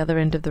at the other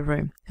end of the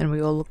room, and we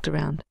all looked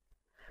around.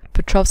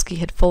 Petrovsky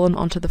had fallen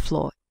onto the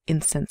floor,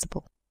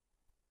 insensible.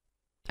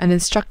 "An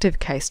instructive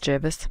case,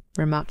 Jervis,"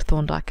 remarked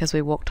Thorndyke as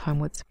we walked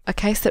homewards. "A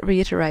case that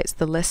reiterates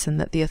the lesson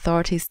that the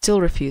authorities still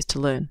refuse to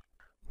learn."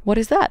 "What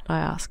is that?" I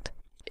asked.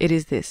 "It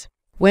is this.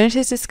 When it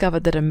is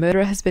discovered that a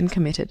murder has been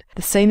committed,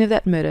 the scene of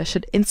that murder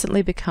should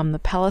instantly become the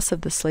palace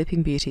of the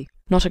Sleeping Beauty.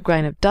 Not a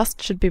grain of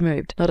dust should be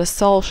moved, not a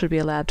soul should be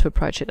allowed to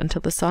approach it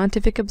until the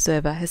scientific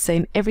observer has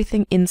seen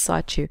everything in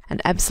situ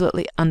and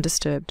absolutely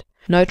undisturbed.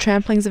 No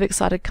tramplings of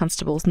excited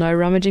constables, no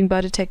rummaging by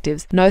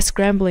detectives, no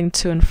scrambling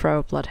to and fro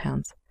of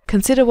bloodhounds.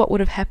 Consider what would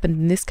have happened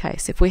in this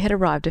case if we had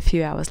arrived a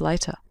few hours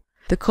later.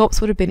 The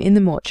corpse would have been in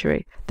the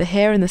mortuary, the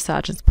hair in the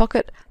sergeant's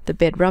pocket, the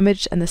bed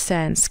rummaged and the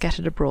sand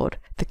scattered abroad,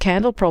 the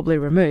candle probably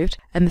removed,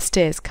 and the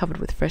stairs covered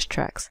with fresh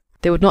tracks.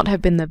 There would not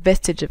have been the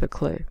vestige of a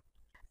clue.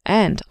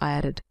 And," I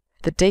added,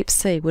 "the deep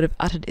sea would have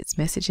uttered its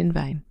message in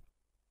vain."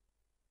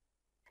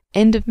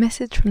 End of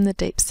Message from the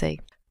Deep Sea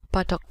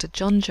by Dr.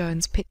 John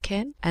Jones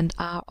Pitcairn and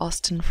R.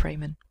 Austin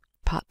Freeman.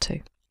 Part 2.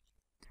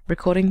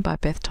 Recording by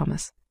Beth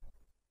Thomas.